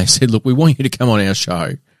and they said, look, we want you to come on our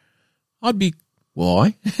show, I'd be,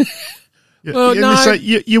 why? Well, no. They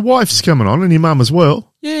say, your wife's coming on and your mum as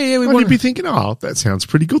well. Yeah, and you'd be thinking, oh, that sounds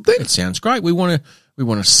pretty good then. It sounds great. We want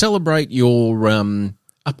to celebrate your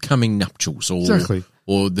upcoming nuptials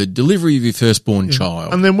or the delivery of your firstborn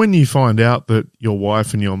child. And then when you find out that your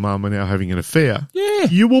wife and your mum are now having an affair,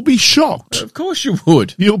 you will be shocked. Of course you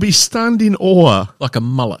would. You'll be stunned in awe. Like a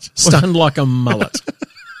mullet. Stunned like a mullet.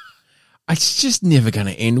 It's just never going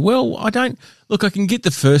to end well. I can get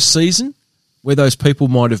the first season where those people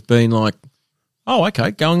might have been like, oh,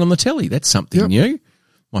 okay, going on the telly. That's something new.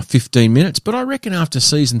 My 15 minutes. But I reckon after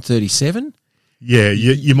season 37... Yeah,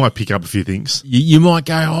 you might pick up a few things. You might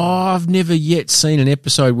go, oh, I've never yet seen an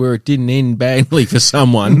episode where it didn't end badly for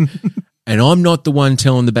someone, and I'm not the one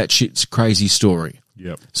telling the batshit crazy story.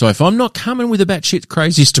 Yep. So if I'm not coming with a batshit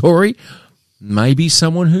crazy story, maybe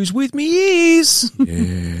someone who's with me is.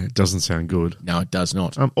 Yeah, it doesn't sound good. No, it does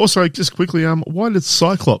not. Also, just quickly, why did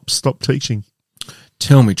Cyclops stop teaching?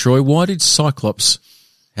 Tell me, Troy, why did Cyclops,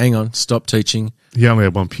 stop teaching? He only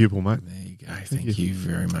had one pupil, mate. There you go. Thank you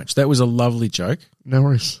very much. That was a lovely joke. No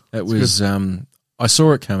worries. That was, I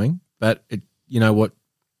saw it coming, but you know what?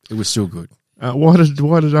 It was still good. Why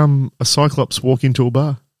did a Cyclops walk into a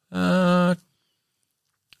bar?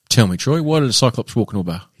 Tell me, Troy, why did a Cyclops walk into a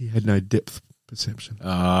bar? He had no depth perception.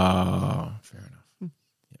 Ah, fair enough.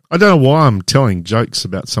 I don't know why I'm telling jokes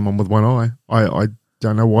about someone with one eye. I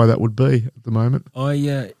don't know why that would be at the moment.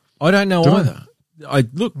 I don't know either.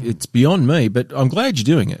 Look, it's beyond me, but I'm glad you're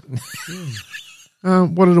doing it.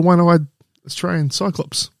 What did a one-eyed Australian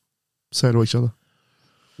Cyclops say to each other?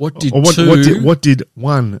 What did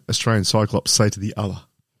one Australian Cyclops say to the other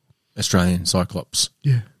Australian Cyclops?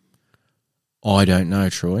 Yeah. I don't know,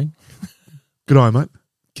 Troy. Good eye, mate.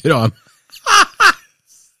 Good eye.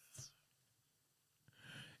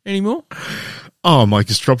 Any more? Oh, I might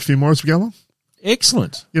just drop a few more as we go along.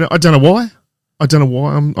 Excellent. You know, I don't know why.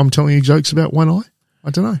 I'm telling you jokes about one eye. I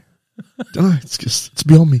don't know. It's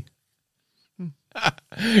beyond me.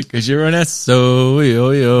 Because you're an SO,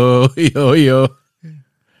 yo. Do you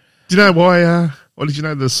know why? What did you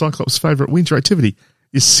know the Cyclops' favourite winter activity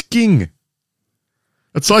is skiing?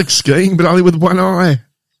 It's like skiing, but only with one eye.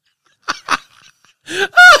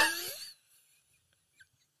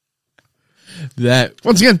 That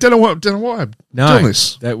Once again, don't know why. I'm doing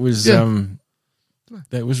this. that was that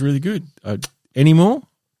was really good. Any more?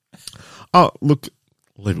 Oh, look,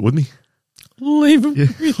 leave it with me. Leave it. Yeah,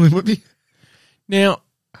 leave it with me. Now,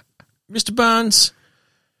 Mr. Barnes,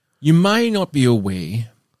 you may not be aware,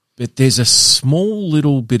 but there's a small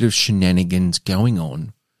little bit of shenanigans going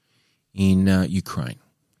on in Ukraine.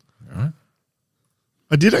 All right.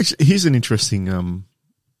 I did actually. Here's an interesting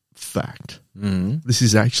fact. This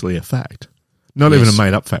is actually a fact, not even a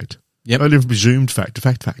made-up fact. Yep. Not even a presumed fact. A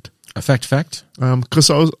fact. A fact. Because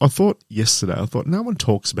I thought yesterday, no one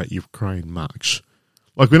talks about Ukraine much.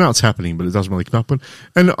 Like, we know it's happening, but it doesn't really come up.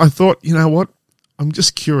 And I thought, you know what? I'm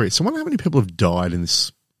just curious. I wonder how many people have died in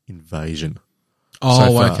this invasion.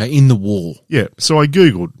 Oh, okay. In the war. Yeah. So I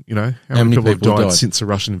Googled, how many people have died died since the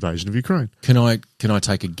Russian invasion of Ukraine. Can I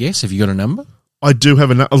take a guess? Have you got a number? I do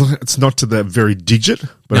have it's not to the very digit,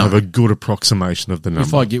 but I have a good approximation of the number.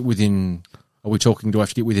 If I get within, are we talking, do I have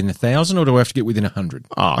to get within 1,000 or do I have to get within 100?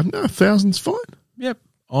 Oh, no, 1,000's fine. Yep.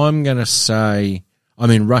 I'm going to say,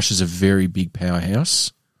 Russia's a very big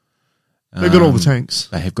powerhouse. They've got all the tanks.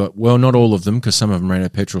 They have got, well, not all of them, because some of them ran out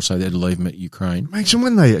of petrol, so they had to leave them at Ukraine. Imagine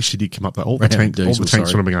when they actually did come up, all the tanks would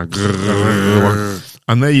have been going,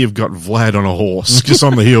 and there you've got Vlad on a horse, just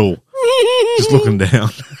on the hill, just looking down.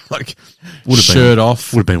 Like, shirt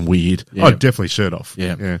off. Would have been weird. Yeah. Oh, definitely shirt off.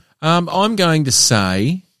 Yeah. I'm going to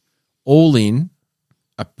say, all in,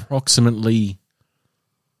 approximately,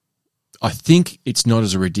 I think it's not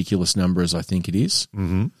as a ridiculous number as I think it is.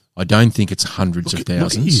 Mm-hmm. I don't think it's hundreds of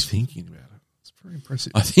thousands. What are you thinking about it? It's very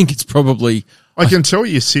impressive. I think it's probably... I can tell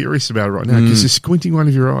you're serious about it right now because you're squinting one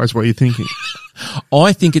of your eyes while you're thinking.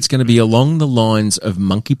 I think it's going to be along the lines of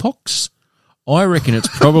monkeypox. I reckon it's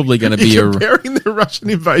probably going to be comparing the Russian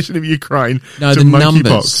invasion of Ukraine to the monkeypox.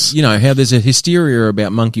 Numbers. You know, how there's a hysteria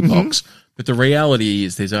about monkeypox, but the reality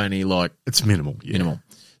is there's only it's minimal. Yeah. Minimal.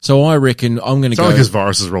 So I reckon I'm going to go... It's not like his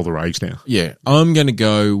viruses are all the rage now. Yeah. I'm going to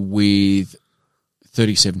go with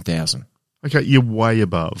 37,000. Okay, you're way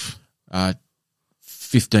above.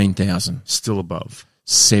 15,000. Still above.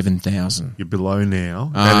 7,000. You're below now.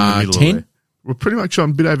 About in the middle 10? of there. We're pretty much on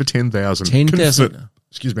a bit over 10,000. 10,000.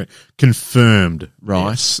 Excuse me. Confirmed. Right.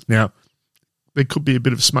 Yes. Now, there could be a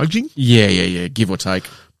bit of smudging. Yeah. Give or take.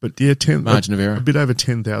 But yeah, margin of error. A bit over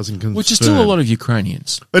 10,000 confirmed. Which is still a lot of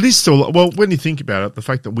Ukrainians. It is still, well, when you think about it, the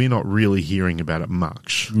fact that we're not really hearing about it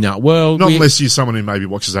much. No, well... Not unless you're someone who maybe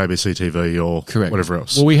watches ABC TV or correct. Whatever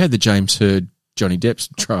else. Well, we had the James Heard, Johnny Depp's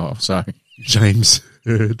trial, so... James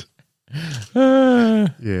Heard.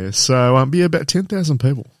 Yeah, so, about 10,000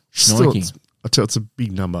 people. Still, I tell it's a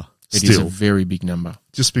big number. It is a very big number.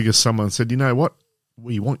 Just because someone said, you know what,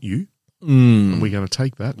 we want you. And we're going to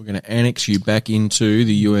take that. We're going to annex you back into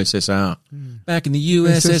the USSR. Back in the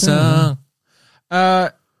USSR.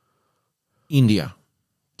 India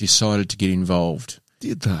decided to get involved.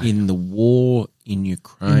 Did they? In the war in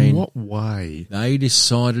Ukraine. In what way? They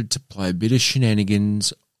decided to play a bit of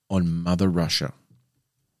shenanigans on Mother Russia.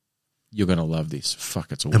 You're going to love this.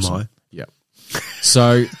 Fuck, it's awesome. Am I? Yeah.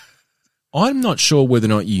 So, I'm not sure whether or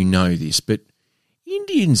not you know this, but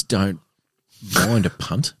Indians don't mind a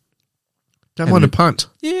punt. Don't mind a punt.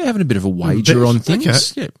 Yeah, having a bit of a wager on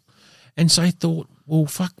things. Okay. Yeah. And so I thought, well,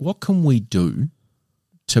 fuck, what can we do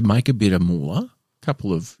to make a bit of moolah, a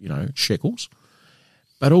couple of, shekels,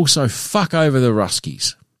 but also fuck over the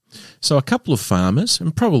Ruskies. So a couple of farmers,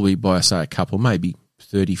 and probably by I say a couple, maybe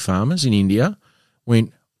 30 farmers in India,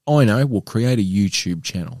 went, I know, we'll create a YouTube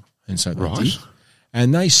channel. And so they did.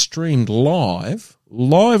 And they streamed live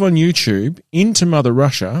on YouTube into Mother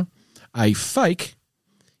Russia, a fake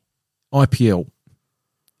IPL,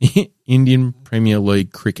 Indian Premier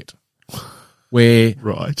League cricket, where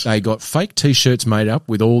they got fake T-shirts made up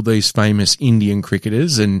with all these famous Indian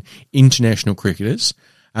cricketers and international cricketers,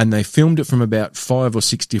 and they filmed it from about 5 or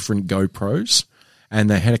 6 different GoPros, and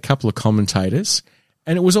they had a couple of commentators,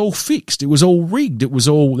 and it was all fixed. It was all rigged. It was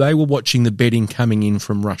all, they were watching the betting coming in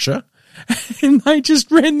from Russia, and they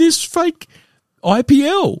just ran this fake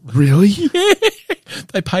IPL. Really? Yeah.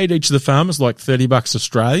 They paid each of the farmers like $30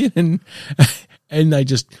 Australian, and they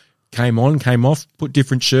just came on, came off, put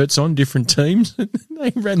different shirts on, different teams.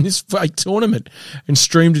 They ran this fake tournament and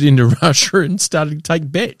streamed it into Russia and started to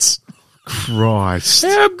take bets. Christ.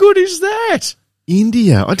 How good is that?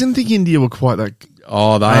 India. I didn't think India were quite that.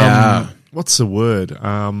 Oh, they are. What's the word?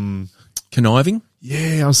 Conniving?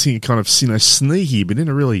 Yeah, I was thinking kind of, sneaky, but in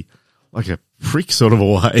a really, like a prick sort of a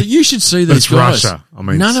way. But you should see But these it's guys. Russia. I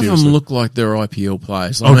mean, none seriously. of them look like they're IPL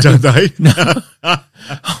players. Oh, don't they?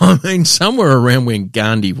 I mean, somewhere around when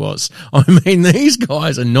Gandhi was. I mean, these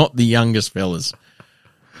guys are not the youngest fellas.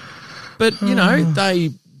 But, you know,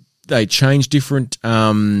 they changed different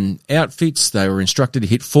outfits. They were instructed to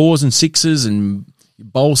hit 4s and 6s and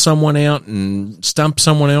bowl someone out and stump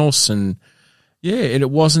someone else. And, yeah, and it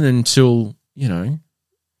wasn't until, you know,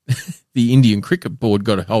 the Indian Cricket Board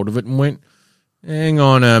got a hold of it and went, hang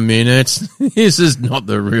on a minute, this is not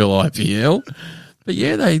the real IPL. But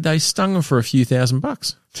yeah, they stung them for a few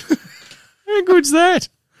 $1,000. How good's that?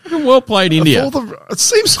 Well played, India. It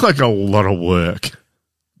seems like a lot of work.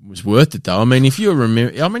 It was worth it though. I mean, if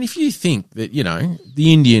you think that, you know,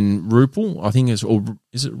 the Indian rupee, I think is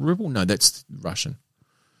it ruble? No, that's Russian.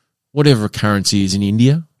 Whatever currency is in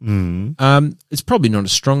India, it's probably not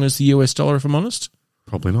as strong as the US dollar, if I'm honest.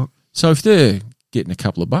 Probably not. So if they're getting a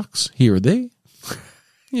couple of bucks here or there,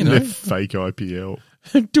 you know, They're fake IPL.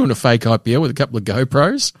 doing a fake IPL with a couple of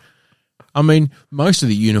GoPros. I mean, most of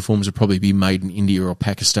the uniforms will probably be made in India or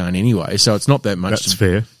Pakistan anyway, so it's not that much That's to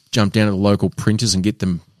fair. jump down to the local printers and get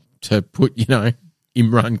them to put, you know,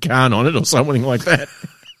 Imran Khan on it or something like that.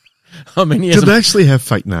 I mean, Do they actually have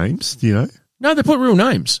fake names? Do you know? no, they put real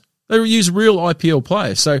names. They use real IPL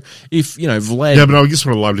players. So if, you know, Vlad... Yeah, but I just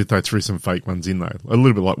would have loved if they threw some fake ones in, though. A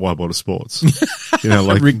little bit like Wide World of Sports. You know,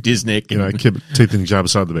 like, Rick Disnick. you know, keep teeth in the jar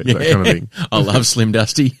beside the bed, that kind of thing. I love Slim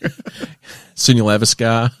Dusty. Sunil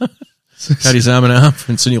Avaskar. Cut his arm and arm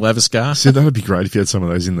from Sunil Avaskar. So that would be great if you had some of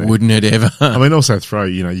those in there. Wouldn't it ever? I mean, also throw,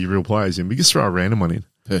 you know, your real players in, but just throw a random one in.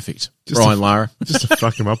 Perfect. Just Brian to- Lara. Just to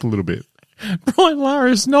fuck them up a little bit. Brian Lara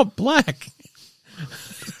is not black.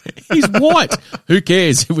 He's white. Who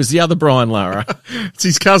cares? It was the other Brian Lara. It's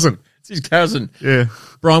his cousin. It's his cousin. Yeah.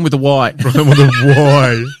 Brian with the white. Brian with a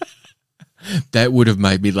Y. That would have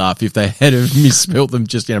made me laugh if they had have misspelt them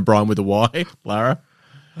just, you know, Brian with a Y, Lara.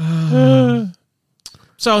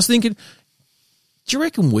 So I was thinking, do you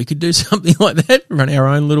reckon we could do something like that? Run our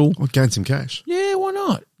own little... Well, gain some cash. Yeah, why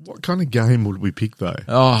not? What kind of game would we pick, though?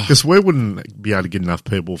 Oh, Because we wouldn't be able to get enough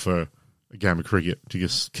people for a game of cricket to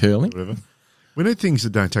just curling? whatever. We need things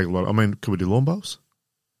that don't take a lot. I mean, could we do lawn bowls?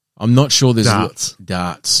 I'm not sure there's... Darts.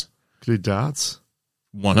 Darts. Could we do darts?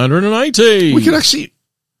 180. We could actually...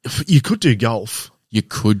 You could do golf. You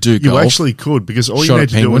could do You golf. actually could, because all Shot you at need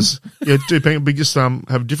to do penguin. is do penguin, but just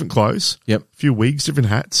have different clothes, Yep. a few wigs, different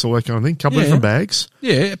hats, all that kind of thing, couple of Yeah. different bags.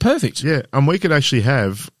 Yeah, perfect. Yeah, and we could actually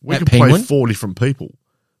we At could play Penguin? 4 different people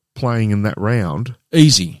playing in that round.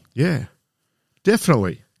 Easy. Yeah,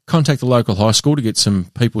 definitely. Contact the local high school to get some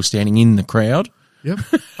people standing in the crowd. Yep.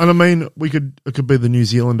 And I mean, it could be the New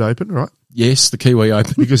Zealand Open, right? Yes, the Kiwi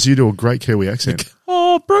Open. Because you do a great Kiwi accent.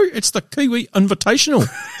 Oh, bro, it's the Kiwi Invitational.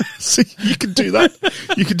 See, you could do that.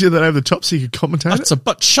 You could do that over the top so you could commentate That's a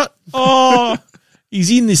butt shut. Oh, he's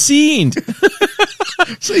in the sand.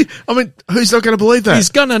 it. See, I mean, who's not going to believe that? He's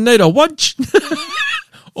going to need a wudge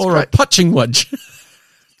or a great. putching wudge.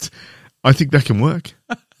 I think that can work.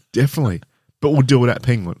 Definitely. But we'll do it at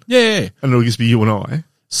Penguin. Yeah. And it'll just be you and I.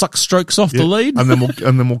 Suck strokes off the Yeah. lead. And then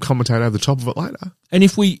we'll commentate over the top of it later. And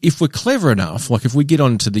if we're clever enough, like if we get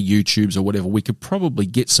onto the YouTubes or whatever, we could probably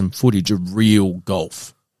get some footage of real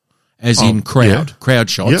golf, as in crowd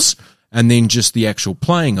shots, and then just the actual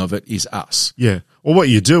playing of it is us. Yeah. Well, what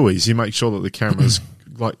you do is you make sure that the camera's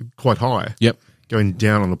like quite high, Yep. going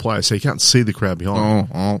down on the player, so you can't see the crowd behind.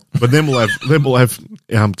 Oh, But then we'll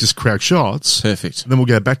have just crowd shots. perfect. Then we'll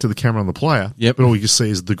go back to the camera on the player. Yep. But all you can see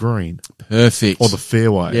is the green Perfect. or the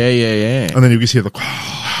fairway. yeah. And then you just hear the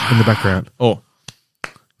in the background. Oh,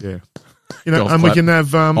 Yeah. You know, Golf and clap. we can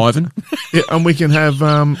have Ivan. yeah, and we can have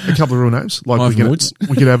a couple of real names. Like Ivan Woods.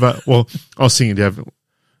 we could have I was thinking to have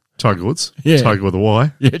Tiger Woods. Yeah. Tiger with a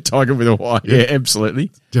Y. Yeah, Tiger with a Y. Yeah,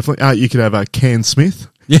 absolutely. Definitely. You could have Ken Smith.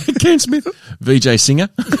 Yeah, Ken Smith. VJ Singer.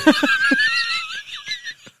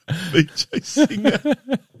 BJ Singer.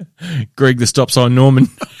 Greg the Stop Sign Norman.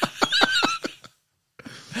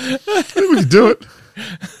 We could do it.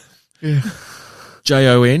 Yeah.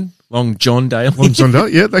 JON. Long John Dale. Long John Dale.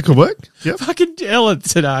 Yeah, that could work. Yep. Fucking Ella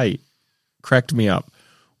today cracked me up.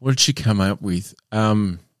 What did she come up with?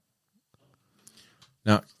 No,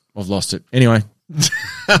 I've lost it. Anyway,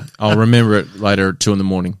 I'll remember it later at 2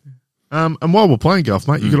 a.m. And while we're playing golf,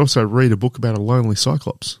 mate, you could also read a book about a lonely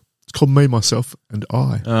cyclops. It's called Me, Myself, and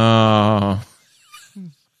I. Oh.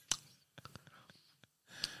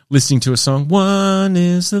 Listening to a song, one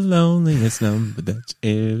is the loneliest number that's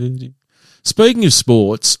ever. Speaking of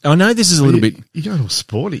sports, I know this is a little bit. You're going all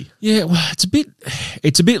sporty. Yeah, well, it's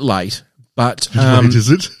a bit late, but Late, is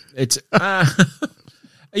it? it's.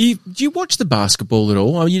 Do you watch the basketball at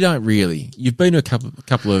all? Oh, you don't really. You've been to a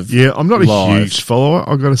couple of. Yeah, I'm not live. a huge follower,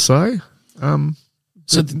 I've got to say.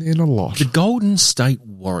 So not a lot. The Golden State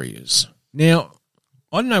Warriors. Now,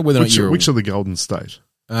 I don't know whether or not you're. Which are the Golden State?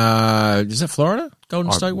 Is that Florida?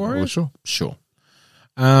 Golden State Warriors? Well, Sure.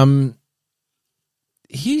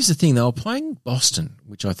 Here's the thing. They were playing Boston,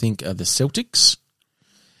 which I think are the Celtics.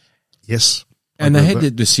 Yes. And they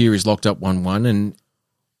had the series locked up 1-1,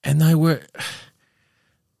 and they were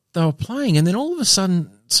playing, and then all of a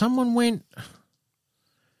sudden someone went,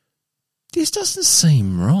 this doesn't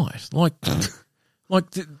seem right. Like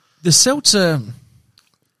the Celts are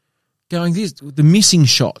going, the missing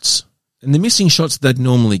shots. And the missing shots they'd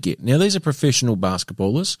normally get. Now, these are professional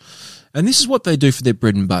basketballers, and this is what they do for their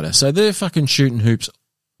bread and butter. So they're fucking shooting hoops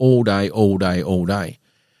all day, all day, all day.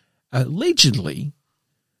 Allegedly,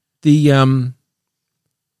 the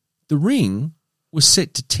ring was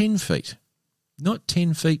set to 10 feet, not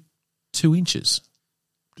 10 feet, 2 inches.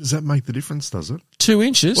 Does that make the difference, does it? 2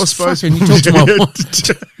 inches? Well, I suppose. Fucking, you talk to my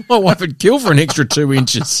wife. My wife would kill for an extra 2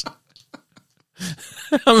 inches.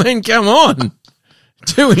 I mean, come on.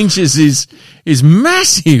 2 inches is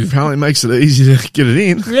massive. Apparently makes it easy to get it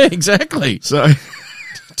in. Yeah, exactly. So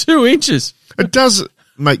 2 inches. it does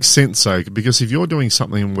make sense, though, because if you're doing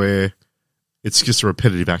something where it's just a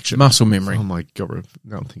repetitive action. Muscle memory. Oh, my God.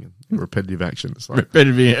 Now I'm thinking repetitive action. It's like,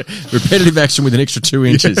 repetitive action with an extra 2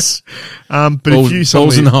 inches. but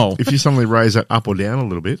Balls in the hole. if you suddenly raise that up or down a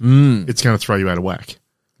little bit, it's going to throw you out of whack.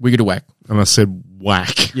 We get a whack. And I said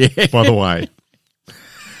whack, Yeah. by the way.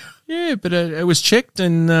 Yeah, but it was checked,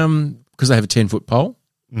 and because they have a 10-foot pole,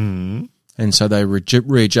 and so they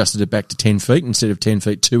readjusted it back to 10 feet instead of 10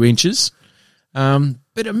 feet 2 inches.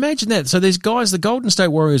 But imagine that. So these guys, the Golden State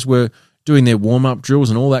Warriors, were doing their warm-up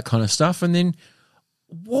drills and all that kind of stuff, and then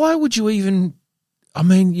why would you even? I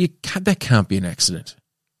mean, that can't be an accident.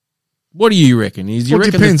 What do you reckon? Do you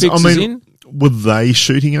reckon depends. the fix is in? Were they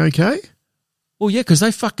shooting okay? Well, yeah, because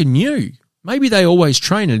they fucking knew. Maybe they always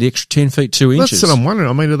train at the extra 10 feet 2 inches. That's what I'm wondering.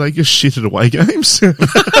 I mean, are they just shit at away games?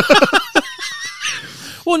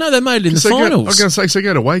 Well, no, they made it in the finals. I was going to say, so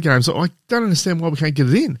go to away games. I don't understand why we can't get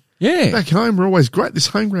it in. Yeah. Back home, we're always great. This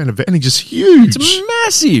home ground advantage is huge. It's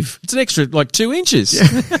massive. It's an extra, 2 inches.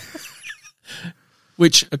 Yeah.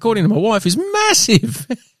 Which, according to my wife, is massive.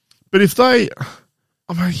 But if they...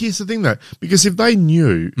 I mean, here's the thing, though. Because if they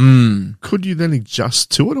knew, could you then adjust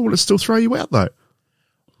to it, or would it still throw you out, though?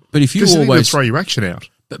 But if you always... always... throw your action out.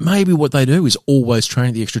 But maybe what they do is always train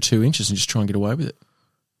at the extra 2 inches and just try and get away with it.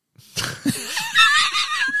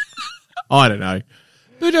 I don't know.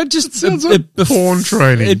 But I just... Sounds like porn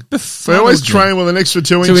training. They always train with an extra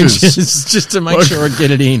 2 inches. Just to make sure I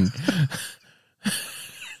get it in.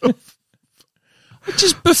 It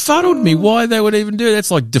just befuddled me why they would even do it.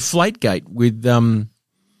 That's like Deflategate with the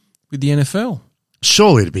NFL.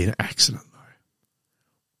 Surely it'd be an accident,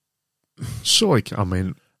 though. Surely, I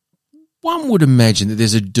mean... One would imagine that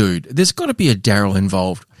there's there's got to be a Daryl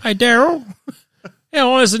involved. Hey, Daryl,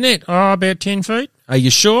 how high is the net? Oh, about 10 feet. Are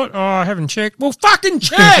you short? Oh, I haven't checked. Well, fucking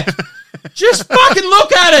check. Just fucking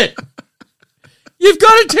look at it. You've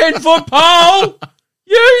got a 10-foot pole.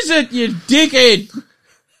 Use it, you dickhead.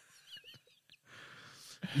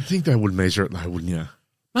 You'd think they would measure it, though, wouldn't you?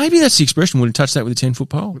 Maybe that's the expression. Wouldn't touch that with a 10-foot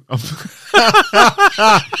pole.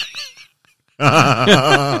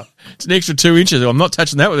 It's an extra 2 inches. I'm not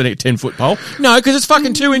touching that with a 10-foot pole. No, because it's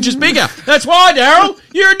fucking 2 inches bigger. That's why, Daryl.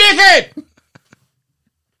 You're a dickhead.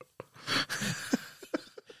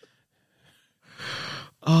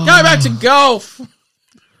 Go back to golf.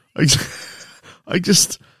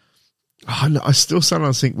 I still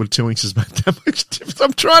sometimes think, would 2 inches make that much difference?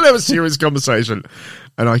 I'm trying to have a serious conversation,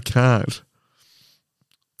 and I can't.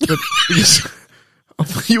 But because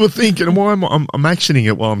you were thinking, why am I'm actioning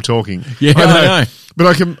it while I'm talking? Yeah, I know. But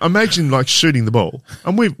I can imagine like shooting the ball,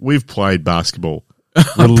 and we've played basketball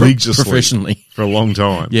religiously professionally for a long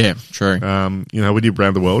time. Yeah, true. We did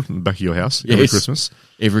round the world in the back of your house every Christmas.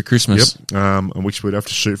 Every Christmas. Yep. And which we'd have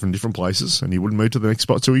to shoot from different places, and you wouldn't move to the next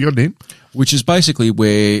spot till you got it in. Which is basically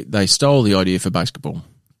where they stole the idea for basketball.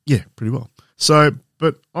 Yeah, pretty well. So,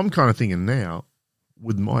 but I'm kind of thinking now,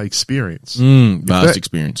 with my experience,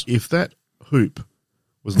 experience. If that hoop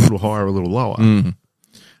was a little higher or a little lower,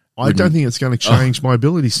 I don't think it's going to change my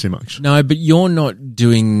abilities too much. No, but you're not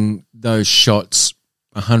doing those shots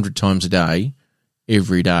 100 times a day,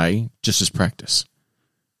 every day just as practice.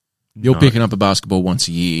 You're No. picking up a basketball once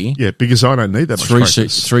a year. Yeah, because I don't need that much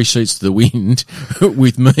practice. Three seats to the wind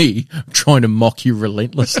with me trying to mock you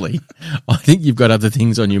relentlessly. I think you've got other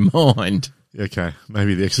things on your mind. Okay,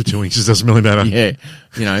 maybe the extra 2 inches doesn't really matter. Yeah.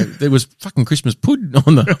 There was fucking Christmas pudding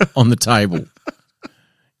on the table.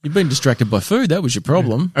 You've been distracted by food. That was your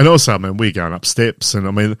problem. And also, man, we're going up steps, and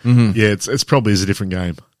I mean, it's probably is a different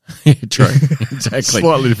game. Yeah, true. Exactly.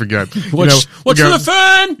 Slightly different game. Watch for the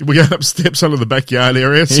fun. We're going up steps under the backyard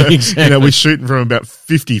area, so Exactly. we're shooting from about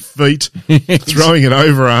 50 feet, throwing an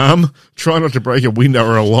overarm, try not to break a window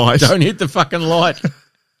or a light. Don't hit the fucking light.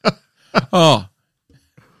 Oh,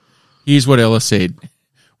 here's what Ella said.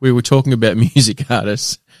 We were talking about music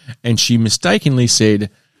artists, and she mistakenly said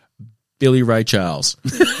Billy Ray Charles.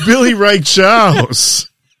 Billy Ray Charles.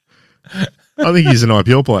 I think he's an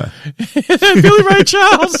IPL player. Billy Ray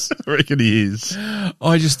Charles. I reckon he is.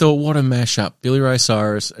 I just thought, what a mashup. Billy Ray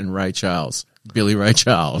Cyrus and Ray Charles. Billy Ray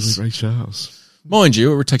Charles. Ray Charles. Mind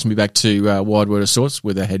you, it takes me back to Wide World of Sorts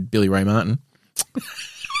where they had Billy Ray Martin.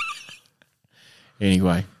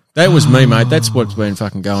 Anyway, that was me, mate. That's what's been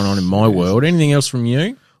fucking going on in my world. Anything else from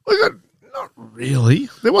you? Not really.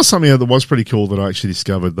 There was something that was pretty cool that I actually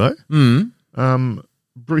discovered, though.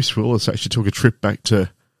 Bruce Willis actually took a trip back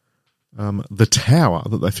to the tower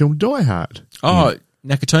that they filmed Die Hard. Oh,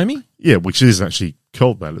 Nakatomi? Yeah, which is actually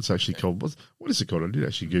called that. It's actually called, what is it called? I did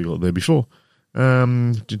actually Google it there before.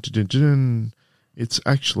 It's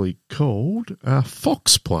actually called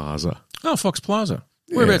Fox Plaza. Oh, Fox Plaza.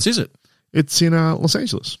 Whereabouts is it? It's in Los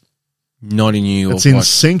Angeles. Not in New York. It's in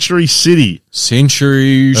Century City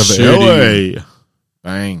Century of City. LA.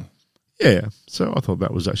 Bang. Yeah, so I thought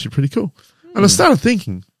that was actually pretty cool. And I started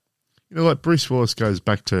thinking, like Bruce Willis goes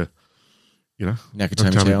back to,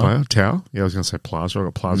 Nakatomi Tower. Yeah, I was going to say Plaza. I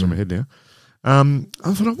got Plaza in my head now.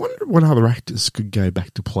 I thought, I wonder what other actors could go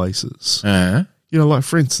back to places. Like,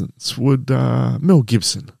 for instance, would Mel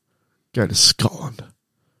Gibson go to Scotland?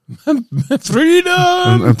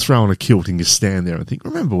 Freedom! And throw on a kilt and just stand there and think,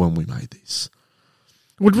 remember when we made this?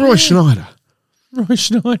 Would Roy Schneider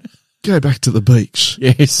go back to the beach?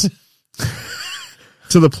 Yes.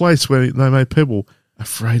 To the place where they made people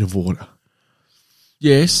afraid of water?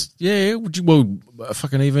 Yes. Yeah. Well,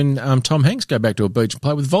 fucking even Tom Hanks go back to a beach and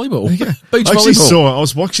play with volleyball. Beach I actually volleyball. I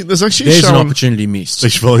was watching, there's actually a There's show an on opportunity missed.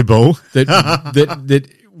 beach volleyball. That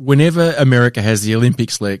whenever America has the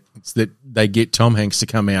Olympics, that they get Tom Hanks to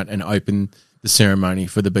come out and open the ceremony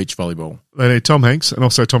for the beach volleyball. They need Tom Hanks and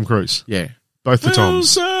also Tom Cruise. Yeah. Both the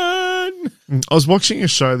Toms. Wilson! I was watching a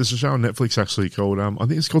show, there's a show on Netflix actually called, I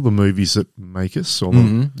think it's called The Movies That Make Us, or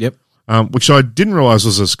Yep. which I didn't realise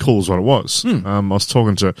was as cool as what it was. I was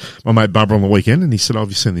talking to my mate Barbara on the weekend, and he said, "Oh, have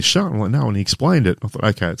you seen this show?" I'm like, "No," and he explained it. I thought,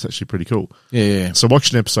 okay, it's actually pretty cool. Yeah. So I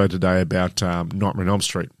watched an episode today about Nightmare on Elm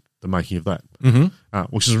Street, the making of that,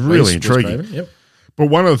 which is really intriguing. Yep. But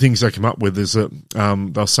one of the things they come up with is that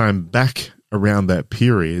they were saying back around that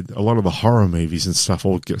period, a lot of the horror movies and stuff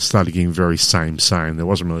all started getting very same. There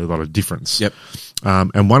wasn't really a lot of difference. Yep.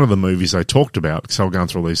 And one of the movies they talked about, because they were going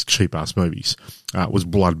through all these cheap-ass movies, was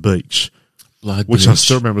Blood Beach. Which I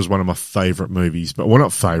still remember as one of my favourite movies, but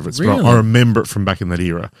not favourites, Really? but I remember it from back in that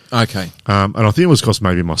era. Okay. And I think it was because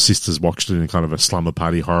maybe my sisters watched it in kind of a slumber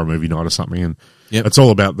party horror movie night or something, and Yep. it's all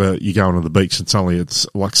about you go onto the beach and suddenly it's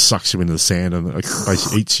like sucks you into the sand and it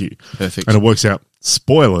basically eats you. Perfect. And it works out,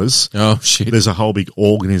 spoilers, Oh, shit. there's a whole big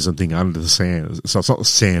organism thing under the sand. So it's not the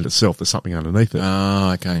sand itself, there's something underneath it.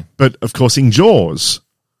 Oh, okay. But of course in Jaws,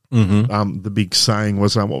 the big saying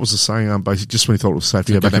was, what was the saying? Basically just when he thought it was safe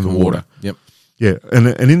to go back in the water. Yep. Yeah, and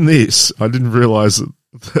in this, I didn't realise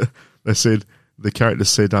that they said, the character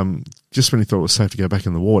said, just when he thought it was safe to go back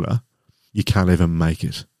in the water, you can't even make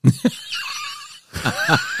it.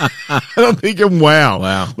 And I'm thinking,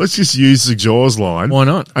 wow, let's just use the Jaws line. Why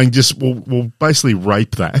not? And just, we'll basically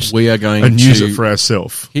rape that. We are going and to use it for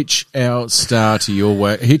ourselves. hitch our star to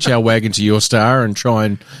your hitch our wagon to your star and try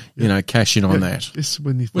and cash in on that. Just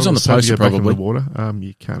when you thought was on it the safe to poster go back in probably. the water,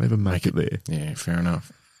 you can't even make it there. Yeah, fair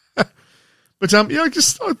enough. But I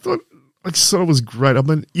thought it was great. I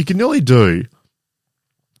mean, you can nearly do.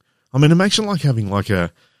 I mean, imagine like having like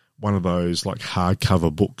one of those like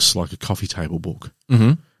hardcover books, like a coffee table book,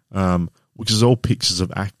 which is all pictures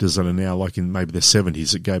of actors that are now like in maybe their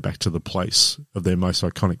 70s that go back to the place of their most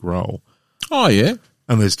iconic role. Oh yeah.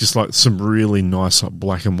 And there's just like some really nice like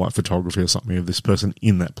black and white photography or something of this person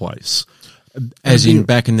in that place. As in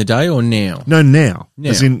back in the day or now? No, now.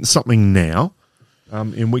 Now. As in something now.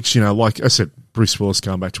 In which, like I said, Bruce Willis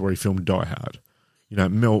going back to where he filmed Die Hard.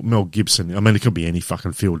 Mel Gibson. I mean, it could be any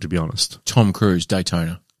fucking field, to be honest. Tom Cruise,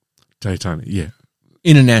 Daytona. Daytona, yeah.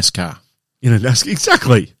 In a NASCAR. In a NASCAR.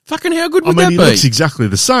 Exactly. Fucking how good I would mean, that he be? looks exactly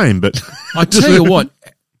the same, but I tell you what,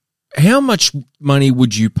 how much money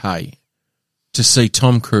would you pay to see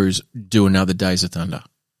Tom Cruise do another Days of Thunder?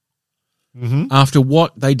 Mhm. After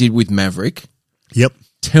what they did with Maverick, Yep.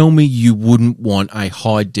 tell me you wouldn't want a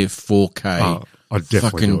high def 4K Oh, I'd definitely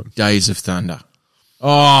fucking do it. Days of Thunder.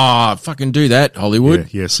 Oh, fucking do that, Hollywood.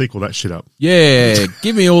 Yeah, sequel that shit up. Yeah,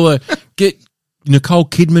 give me all get Nicole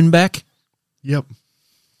Kidman back. Yep.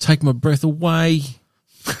 Take my breath away.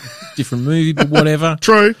 Different movie, but whatever.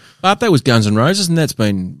 True. But that was Guns N' Roses, and that's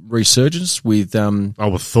been resurgence with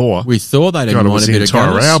With Thor. with Thor. They God, didn't it mind was a the bit of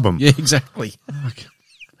entire Guns. album. Yeah, exactly.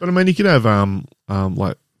 But I mean, you could have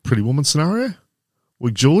like Pretty Woman scenario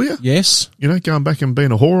with Julia. Yes. You know, going back and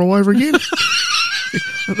being a whore all over again.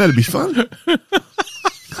 That'd be fun. You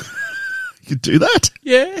could do that.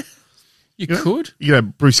 Yeah. You know? could. You could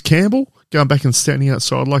have Bruce Campbell going back and standing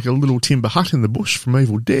outside like a little timber hut in the bush from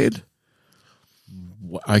Evil Dead.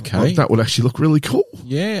 Okay. Like, that would actually look really cool.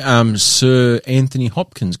 Yeah. Sir Anthony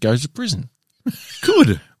Hopkins goes to prison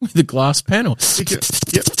Good. with a glass panel.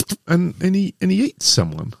 Yep. And he eats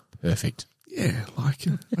someone. Perfect. Yeah, like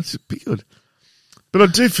that's be good. But I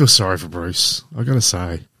do feel sorry for Bruce. I got to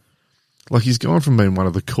say, like he's gone from being one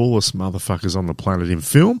of the coolest motherfuckers on the planet in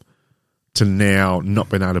film to now not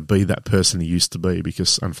being able to be that person he used to be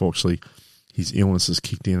because unfortunately his illness has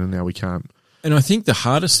kicked in and now we can't And I think the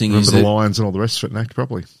hardest thing remember is the that, lines and all the rest of it and act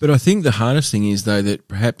properly. but I think the hardest thing is though that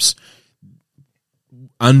perhaps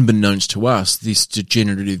unbeknownst to us, this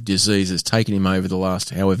degenerative disease has taken him over the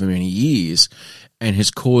last however many years and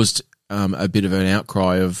has caused a bit of an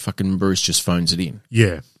outcry of fucking Bruce just phones it in,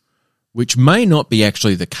 Yeah, which may not be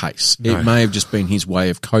actually the case. No. It may have just been his way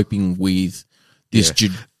of coping with this. Yeah.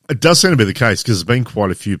 It does seem to be the case because there's been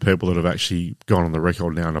quite a few people that have actually gone on the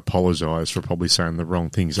record now and apologised for probably saying the wrong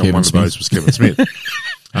things. And Kevin one Smith. of those was Kevin Smith.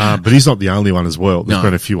 But he's not the only one as well. There's No.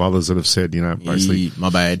 been a few others that have said, you know, basically, My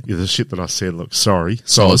bad. yeah, the shit that I said, look, sorry.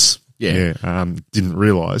 Soz. Yeah. Didn't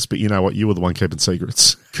realise, but you know what? You were the one keeping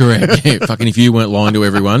secrets. Correct. Yeah, fucking if you weren't lying to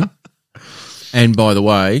everyone. And by the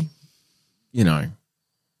way, you know,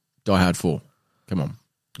 Die Hard 4. Come on.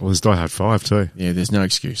 Well, there's Die Hard 5 too. Yeah, there's no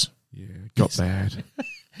excuse. Yeah, got bad.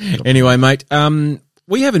 Anyway, mate,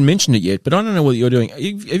 we haven't mentioned it yet, but I don't know what you're doing. Have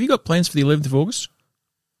you got plans for the 11th of August?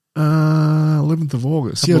 11th of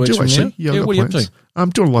August. Couple Yeah, I of do weeks from actually. now? Yeah, Yeah, I've got what are you up plans. to? I'm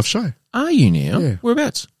doing a live show. Are you now? Yeah.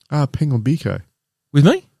 Whereabouts? Penguin Bico. With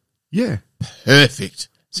me? Yeah. Perfect.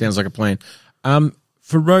 Sounds like a plan.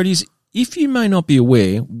 For roadies, if you may not be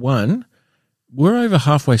aware, one, we're over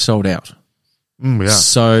halfway sold out. We are.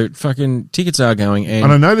 So fucking tickets are going, And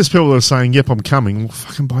and I know there's people that are saying, yep, I'm coming. Well,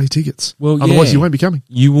 fucking buy your tickets. Well, Otherwise, yeah. you won't be coming.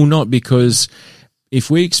 you will not, because if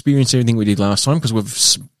we experience everything we did last time, because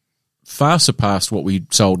we've far surpassed what we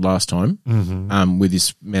sold last time with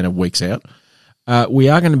this amount of weeks out, we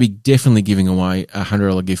are going to be definitely giving away a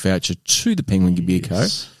 $100 gift voucher to the Penguin Beer Co.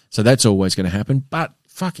 So that's always going to happen. But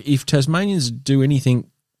fuck, if Tasmanians do anything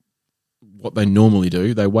what they normally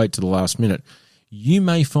do, they wait to the last minute, you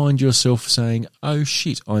may find yourself saying, oh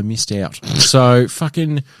shit, I missed out. So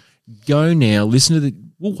fucking go now, listen to the,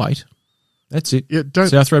 we'll wait. That's it. Yeah, don't.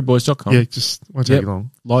 SouthRoadBoys.com. Yeah, just won't take Yep. you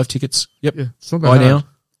long. Live tickets. Yep. Yeah, it's not that Buy hard. now.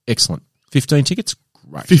 Excellent. 15 tickets.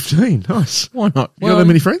 Great. 15, nice. Why not? You got that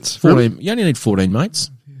many friends? 14. Really? You only need 14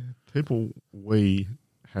 mates. People we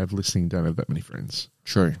have listening don't have that many friends.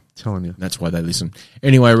 True. I'm telling you. That's why they listen.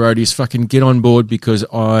 Anyway, roadies, fucking get on board, because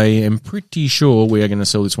I am pretty sure we are going to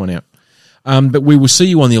sell this one out. But we will see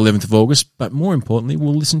you on the 11th of August. But more importantly,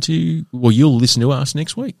 you'll listen to us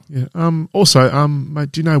next week. Yeah. Also,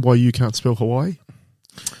 mate, do you know why you can't spell Hawaii?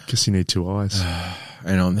 Because you need two eyes.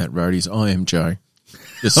 And on that, roadies, I am Joe,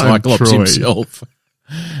 the I'm Cyclops Troy. himself.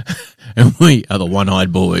 And we are the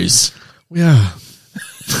One-Eyed Boys. We are.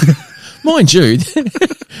 Mind you,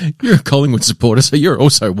 you're a Collingwood supporter, so you're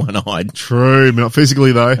also one-eyed. True, but not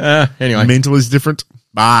physically though. Anyway. Mental is different.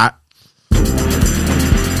 Bye.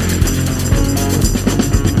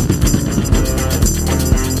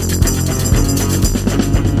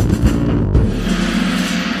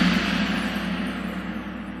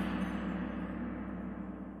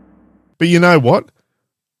 But you know what?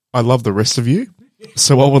 I love the rest of you,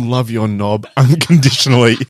 so I would love your knob unconditionally.